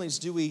and families,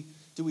 do we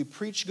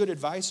preach good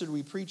advice, or do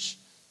we preach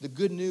the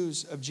good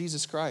news of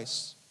Jesus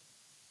Christ?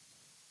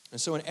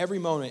 And so in every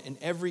moment, in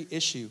every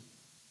issue,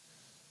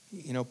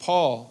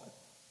 Paul,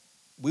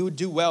 we would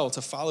do well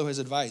to follow his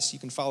advice. You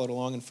can follow it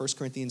along in 1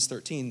 Corinthians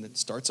 13 that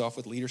starts off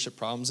with leadership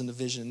problems and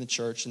division in the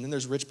church. And then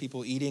there's rich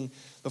people eating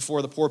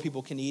before the poor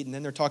people can eat. And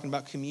then they're talking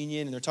about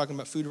communion and they're talking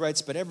about food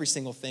rights. But every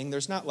single thing,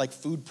 there's not like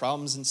food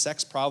problems and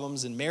sex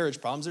problems and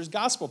marriage problems. There's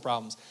gospel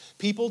problems.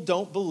 People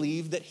don't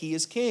believe that he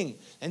is king.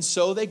 And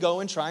so they go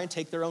and try and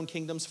take their own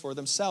kingdoms for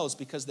themselves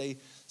because they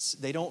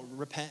don't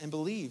repent and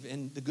believe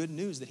in the good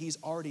news that he's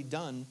already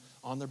done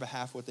on their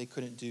behalf what they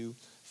couldn't do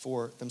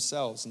for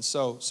themselves. And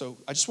so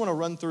I just want to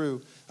run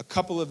through a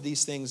couple of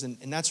these things,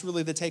 and that's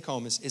really the take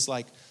home is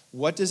like,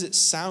 what does it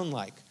sound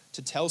like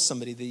to tell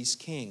somebody that he's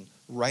king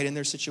right in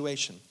their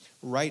situation,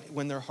 right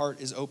when their heart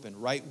is open,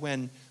 right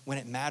when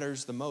it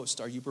matters the most?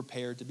 Are you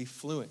prepared to be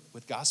fluent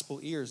with gospel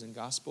ears and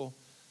gospel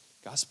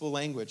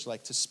language,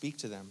 like to speak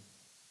to them?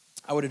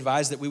 I would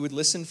advise that we would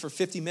listen for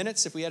 50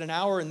 minutes if we had an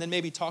hour, and then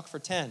maybe talk for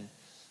 10.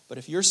 But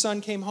if your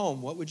son came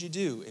home, what would you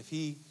do if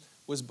he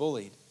was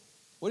bullied?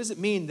 What does it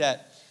mean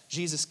that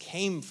Jesus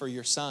came for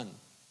your son?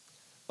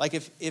 Like,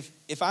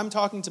 if I'm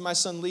talking to my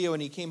son Leo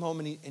and he came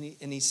home and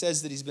he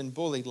says that he's been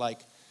bullied, like,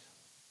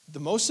 the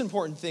most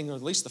important thing, or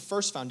at least the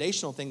first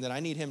foundational thing that I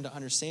need him to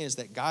understand, is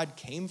that God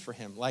came for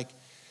him. Like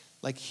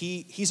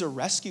he's a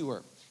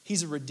rescuer.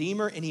 He's a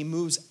redeemer, and he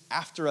moves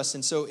after us.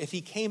 And so if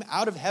he came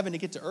out of heaven to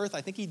get to earth,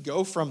 I think he'd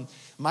go from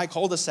my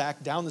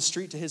cul-de-sac down the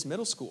street to his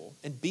middle school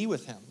and be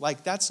with him.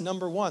 Like, that's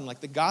number one. Like,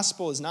 the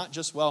gospel is not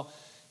just, well,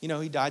 you know,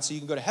 he died so you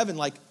can go to heaven.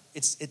 Like,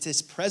 it's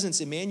his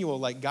presence, Emmanuel,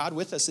 like God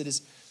with us. It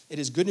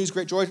is good news,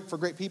 great joy for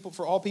great people,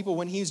 for all people.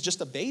 When he's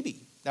just a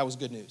baby, that was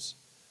good news.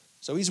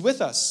 So he's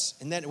with us.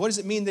 And then what does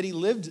it mean that he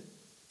lived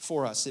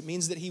for us? It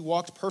means that he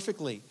walked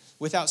perfectly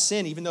without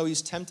sin, even though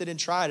he's tempted and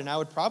tried. And I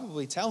would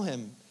probably tell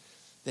him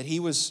that he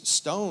was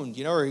stoned,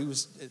 you know, or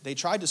they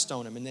tried to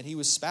stone him, and that he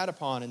was spat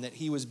upon, and that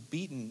he was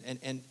beaten,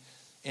 and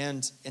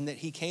that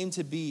he came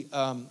to be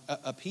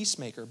a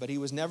peacemaker, but he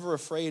was never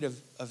afraid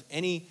of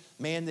any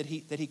man that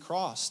he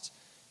crossed.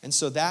 And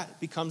so that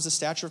becomes the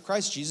stature of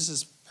Christ. Jesus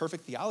is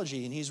perfect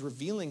theology, and he's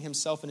revealing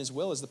himself in his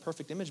will as the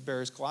perfect image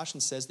bearer. As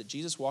Colossians says that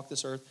Jesus walked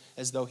this earth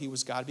as though he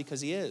was God,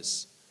 because he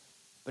is.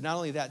 But not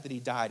only that he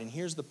died. And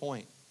here's the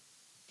point.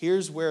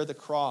 Here's where the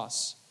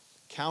cross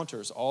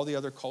counters all the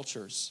other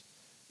cultures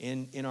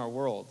in our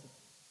world.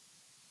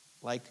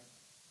 Like,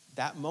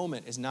 that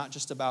moment is not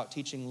just about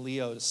teaching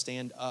Leo to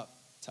stand up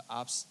to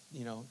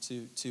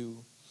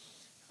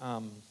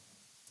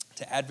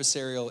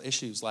adversarial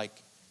issues. Like,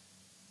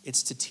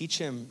 it's to teach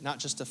him not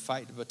just to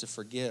fight, but to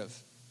forgive.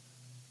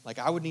 Like,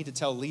 I would need to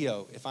tell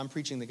Leo, if I'm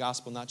preaching the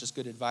gospel, not just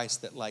good advice,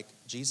 that like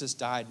Jesus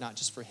died not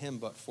just for him,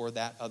 but for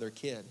that other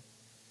kid.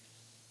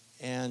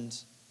 And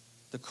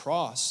the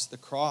cross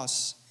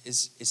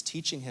is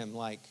teaching him,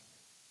 like,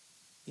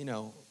 you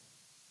know,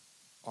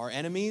 our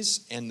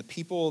enemies and the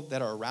people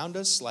that are around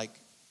us, like,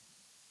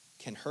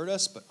 can hurt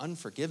us, but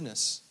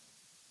unforgiveness,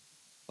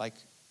 like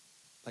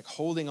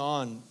holding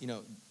on, you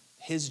know,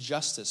 his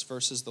justice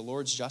versus the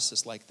Lord's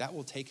justice, like, that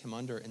will take him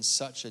under in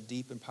such a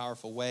deep and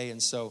powerful way.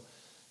 And so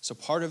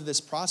part of this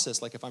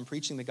process, like, if I'm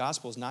preaching the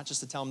gospel, is not just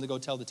to tell him to go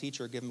tell the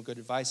teacher or give him good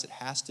advice. It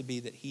has to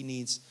be that he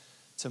needs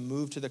to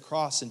move to the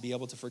cross and be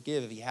able to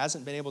forgive. If he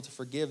hasn't been able to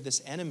forgive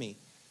this enemy,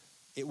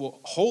 it will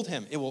hold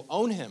him. It will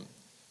own him.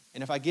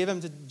 And if I give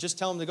him to just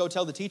tell him to go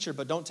tell the teacher,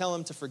 but don't tell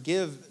him to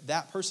forgive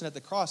that person at the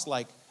cross,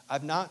 like,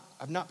 I've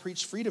not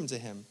preached freedom to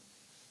him.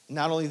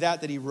 Not only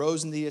that he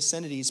rose in the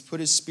ascended, he's put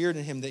his spirit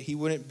in him, that he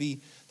wouldn't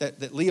be,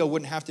 that Leo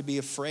wouldn't have to be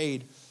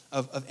afraid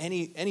of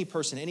any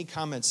person, any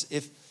comments.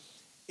 If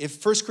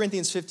 1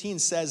 Corinthians 15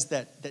 says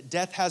that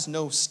death has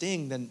no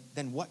sting,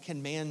 then what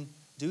can man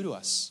do to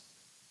us?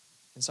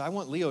 And so I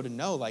want Leo to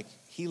know, like,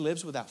 he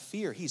lives without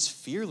fear. He's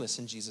fearless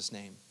in Jesus'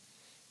 name.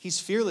 He's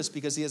fearless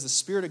because he has the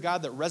Spirit of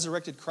God that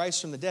resurrected Christ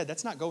from the dead.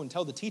 That's not go and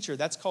tell the teacher.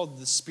 That's called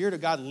the Spirit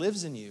of God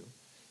lives in you.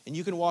 And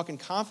you can walk in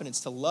confidence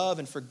to love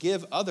and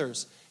forgive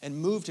others and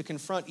move to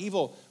confront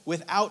evil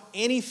without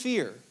any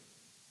fear.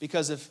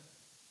 Because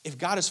if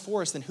God is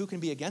for us, then who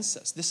can be against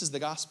us? This is the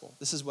gospel.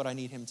 This is what I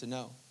need him to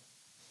know.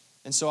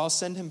 And so I'll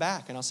send him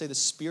back, and I'll say the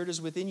Spirit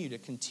is within you to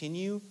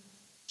continue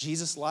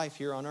Jesus' life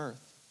here on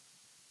earth.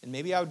 And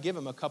maybe I would give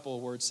him a couple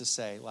of words to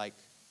say,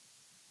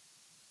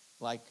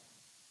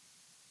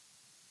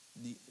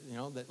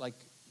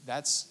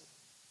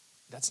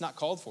 that's not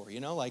called for, you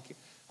know, like,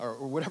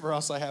 or whatever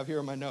else I have here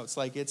in my notes.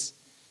 Like, I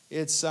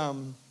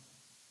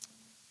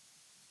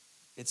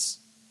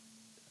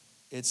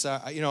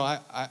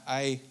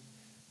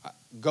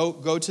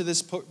go to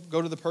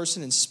the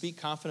person and speak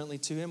confidently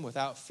to him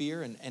without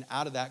fear, and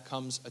out of that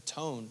comes a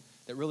tone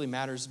that really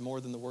matters more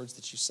than the words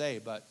that you say.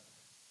 But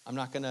I'm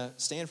not going to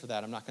stand for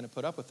that. I'm not going to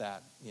put up with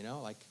that. You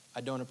know, like,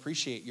 I don't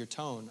appreciate your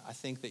tone. I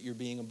think that you're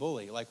being a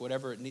bully. Like,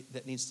 whatever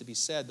that needs to be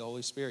said, the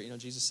Holy Spirit, you know,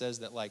 Jesus says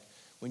that, like,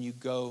 when you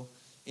go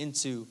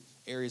into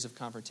areas of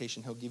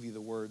confrontation, he'll give you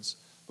the words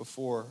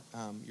before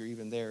you're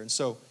even there. And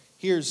so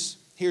here's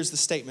the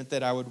statement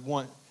that I would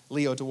want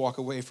Leo to walk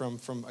away from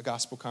a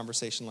gospel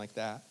conversation like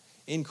that.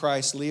 In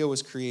Christ, Leo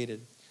was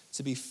created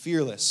to be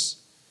fearless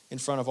in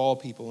front of all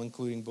people,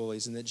 including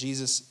bullies, and that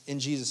in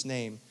Jesus'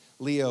 name,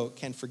 Leo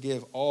can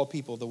forgive all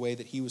people the way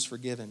that he was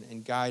forgiven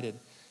and guided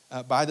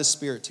by the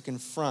Spirit to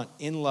confront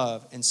in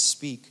love and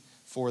speak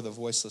for the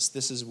voiceless.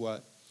 This is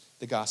what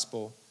the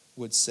gospel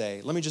would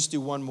say. Let me just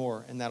do one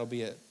more, and that'll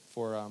be it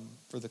for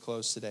the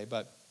close today.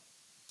 But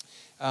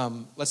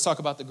let's talk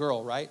about the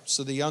girl, right?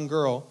 So the young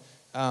girl,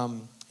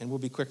 and we'll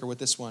be quicker with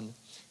this one,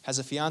 has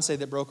a fiance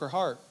that broke her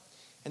heart.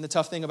 And the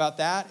tough thing about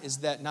that is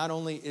that not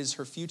only is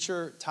her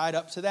future tied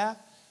up to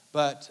that,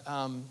 but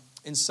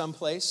in some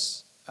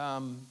place,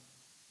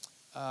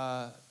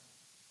 our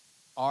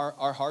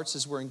hearts,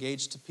 as we're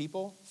engaged to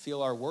people,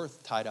 feel our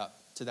worth tied up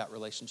to that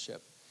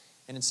relationship.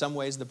 And in some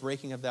ways, the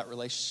breaking of that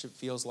relationship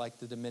feels like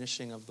the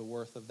diminishing of the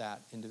worth of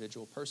that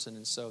individual person.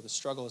 And so the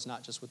struggle is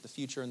not just with the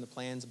future and the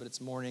plans, but it's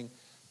mourning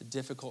the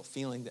difficult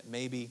feeling that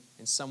maybe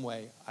in some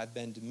way I've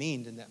been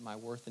demeaned and that my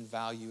worth and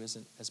value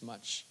isn't as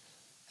much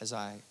as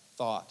I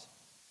thought.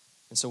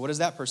 And so what does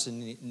that person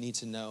need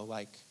to know?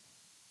 Like,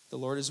 the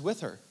Lord is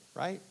with her,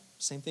 right?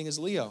 Same thing as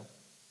Leo.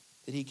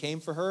 That he came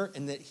for her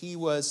and that he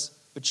was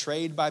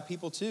betrayed by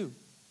people too.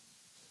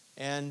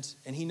 And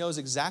he knows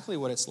exactly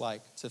what it's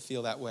like to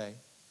feel that way.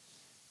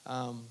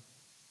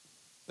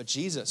 But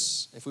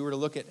Jesus, if we were to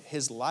look at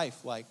his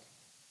life, like,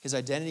 his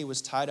identity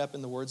was tied up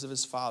in the words of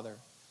his Father.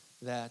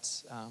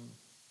 that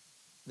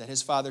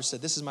his father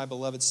said, "This is my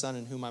beloved son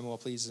in whom I'm well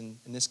pleased." And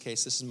in this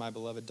case, this is my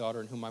beloved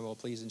daughter in whom I'm well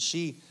pleased. And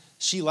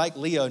she like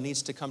Leo,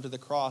 needs to come to the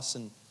cross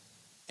and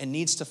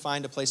needs to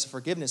find a place of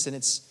forgiveness. And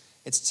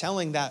it's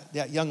telling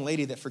that young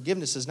lady that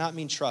forgiveness does not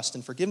mean trust,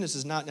 and forgiveness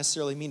does not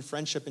necessarily mean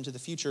friendship into the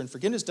future, and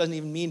forgiveness doesn't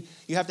even mean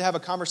you have to have a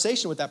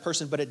conversation with that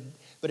person, but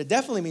it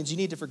definitely means you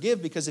need to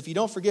forgive, because if you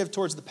don't forgive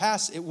towards the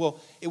past, it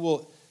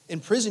will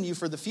imprison you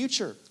for the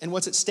future. And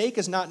what's at stake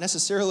is not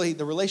necessarily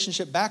the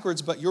relationship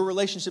backwards, but your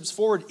relationships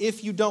forward.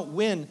 If you don't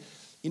win,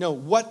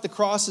 what the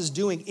cross is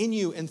doing in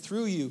you and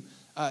through you,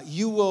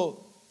 you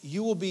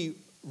will be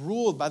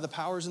ruled by the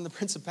powers and the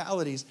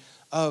principalities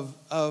of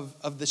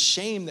the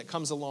shame that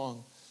comes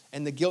along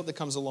and the guilt that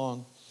comes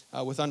along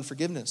with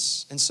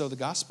unforgiveness. And so the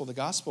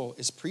gospel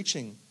is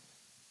preaching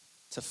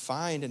to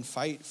find and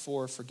fight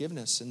for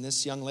forgiveness. And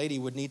this young lady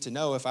would need to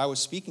know, if I was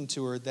speaking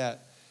to her,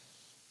 that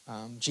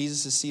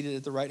Jesus is seated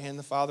at the right hand of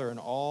the Father, and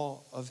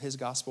all of his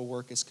gospel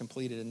work is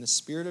completed. And the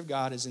Spirit of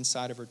God is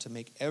inside of her to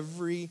make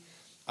every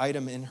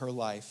item in her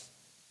life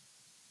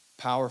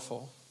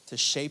powerful, to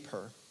shape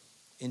her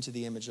into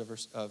the image of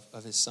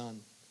his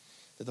Son.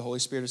 That the Holy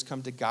Spirit has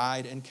come to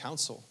guide and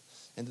counsel,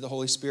 and that the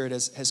Holy Spirit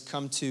has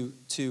come to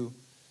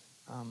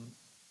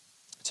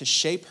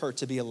shape her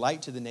to be a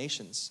light to the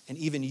nations, and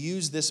even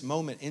use this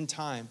moment in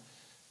time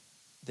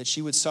that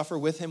she would suffer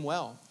with him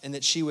well, and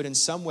that she would in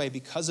some way,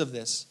 because of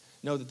this,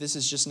 know that this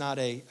is just not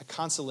a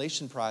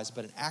consolation prize,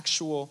 but an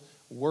actual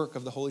work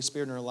of the Holy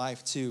Spirit in her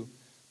life to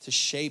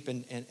shape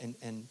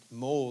and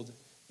mold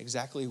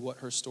exactly what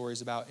her story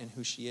is about and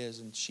who she is.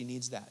 And she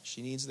needs that.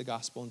 She needs the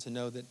gospel and to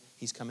know that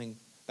he's coming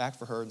back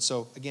for her. And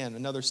so, again,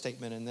 another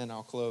statement, and then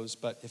I'll close.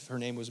 But if her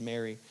name was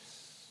Mary,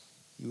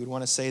 you would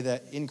want to say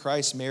that in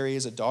Christ, Mary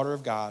is a daughter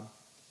of God.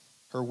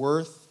 Her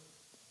worth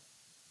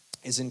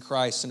is in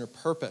Christ, and her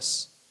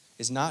purpose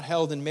is not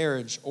held in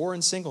marriage or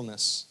in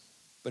singleness,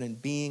 but in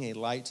being a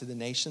light to the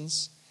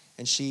nations.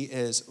 And she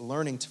is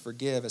learning to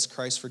forgive as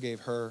Christ forgave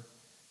her,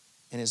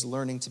 and is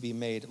learning to be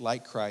made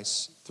like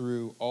Christ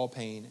through all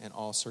pain and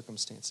all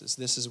circumstances.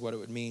 This is what it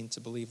would mean to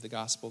believe the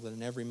gospel, that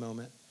in every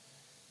moment,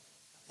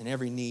 in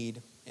every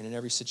need, and in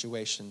every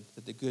situation,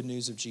 that the good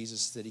news of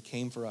Jesus, that he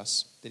came for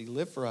us, that he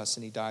lived for us,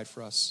 and he died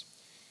for us.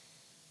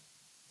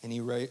 And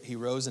he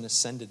rose and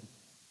ascended,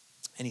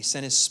 and he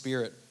sent his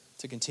Spirit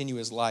to continue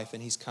his life,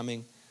 and he's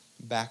coming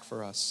back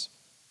for us.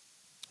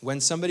 When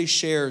somebody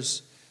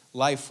shares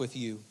life with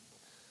you,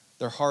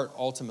 their heart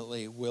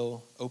ultimately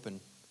will open.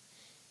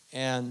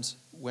 And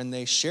when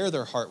they share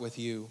their heart with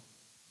you,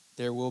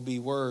 there will be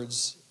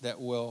words that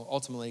will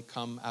ultimately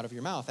come out of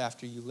your mouth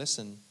after you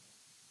listen.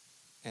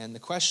 And the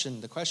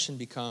question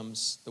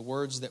becomes, the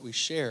words that we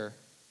share,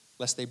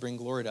 lest they bring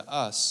glory to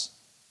us,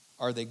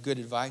 are they good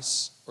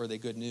advice or are they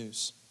good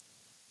news?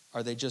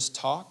 Are they just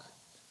talk,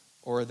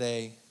 or are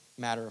they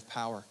matter of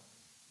power?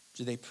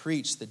 Do they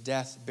preach the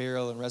death,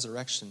 burial, and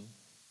resurrection?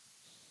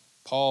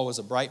 Paul was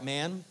a bright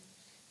man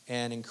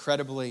and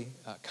incredibly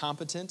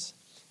competent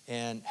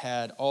and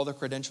had all the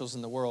credentials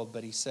in the world,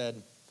 but he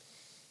said,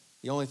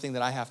 the only thing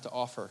that I have to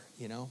offer,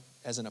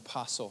 as an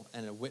apostle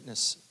and a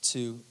witness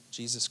to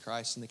Jesus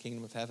Christ in the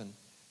kingdom of heaven,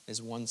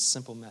 is one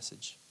simple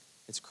message.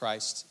 It's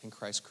Christ and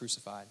Christ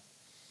crucified.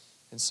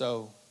 And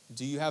so,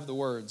 do you have the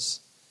words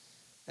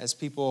as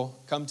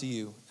people come to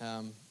you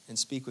and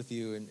speak with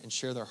you and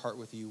share their heart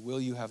with you?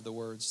 Will you have the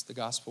words, the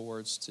gospel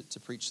words to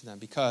preach to them?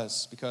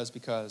 Because,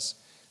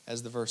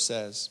 as the verse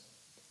says,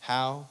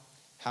 how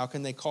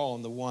can they call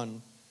on the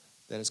one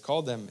that has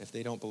called them if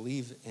they don't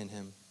believe in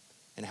him?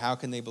 And how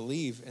can they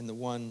believe in the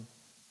one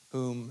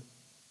whom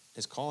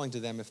is calling to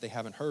them if they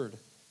haven't heard?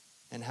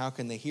 And how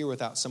can they hear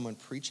without someone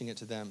preaching it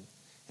to them?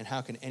 And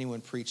how can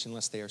anyone preach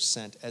unless they are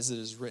sent? As it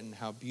is written,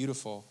 how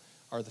beautiful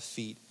are the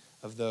feet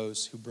of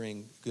those who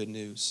bring good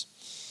news.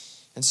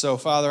 And so,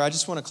 Father, I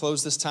just want to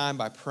close this time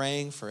by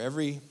praying for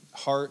every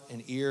heart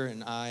and ear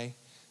and eye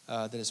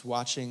that is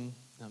watching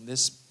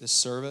this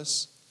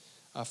service,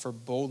 for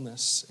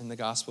boldness in the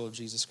gospel of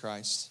Jesus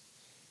Christ.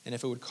 And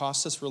if it would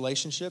cost us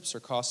relationships or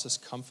cost us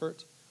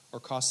comfort or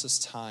cost us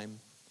time,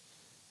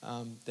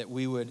 that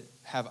we would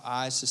have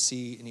eyes to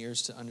see and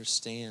ears to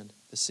understand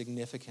the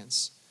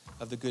significance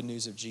of the good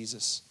news of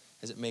Jesus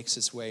as it makes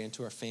its way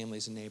into our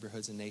families and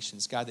neighborhoods and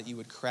nations. God, that you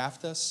would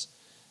craft us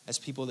as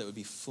people that would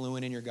be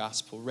fluent in your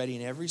gospel, ready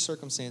in every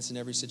circumstance and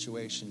every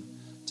situation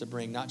to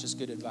bring not just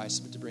good advice,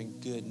 but to bring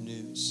good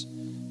news.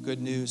 Good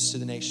news to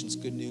the nations,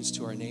 good news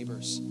to our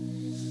neighbors.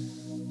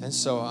 And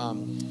so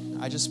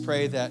I just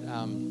pray that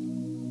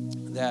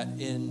that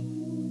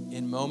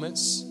in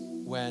moments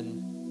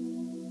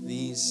when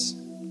these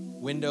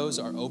windows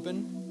are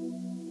open,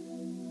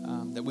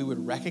 that we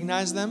would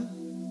recognize them,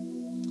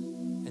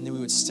 and that we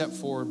would step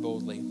forward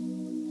boldly,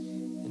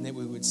 and that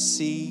we would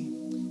see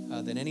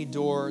that any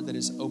door that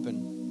is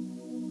open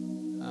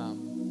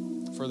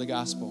for the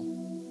gospel,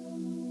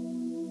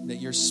 that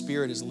your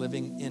Spirit is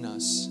living in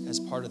us as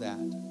part of that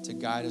to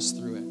guide us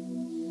through it.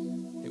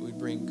 It would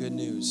bring good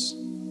news,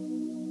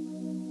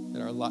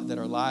 that our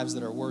lives,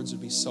 that our words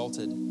would be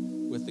salted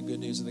with the good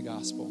news of the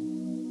gospel.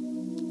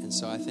 And And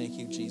so I thank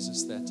you,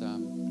 Jesus, that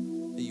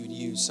you would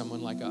use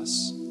someone like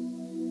us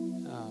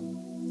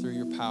through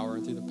your power,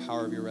 through the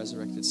power of your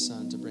resurrected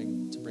Son, to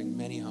bring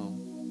many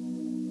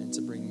home and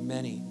to bring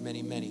many,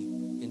 many, many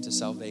into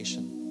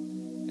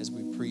salvation as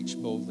we preach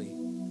boldly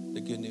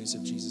the good news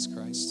of Jesus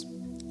Christ.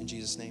 In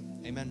Jesus' name,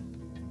 amen.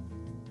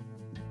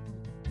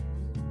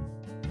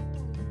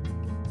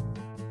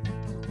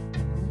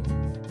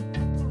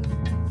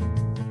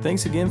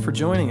 Thanks again for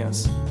joining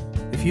us.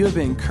 If you have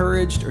been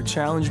encouraged or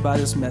challenged by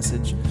this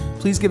message,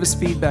 please give us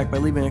feedback by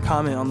leaving a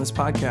comment on this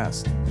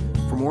podcast.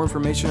 For more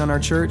information on our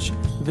church,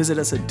 visit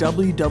us at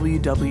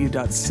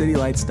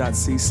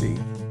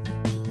www.citylights.cc.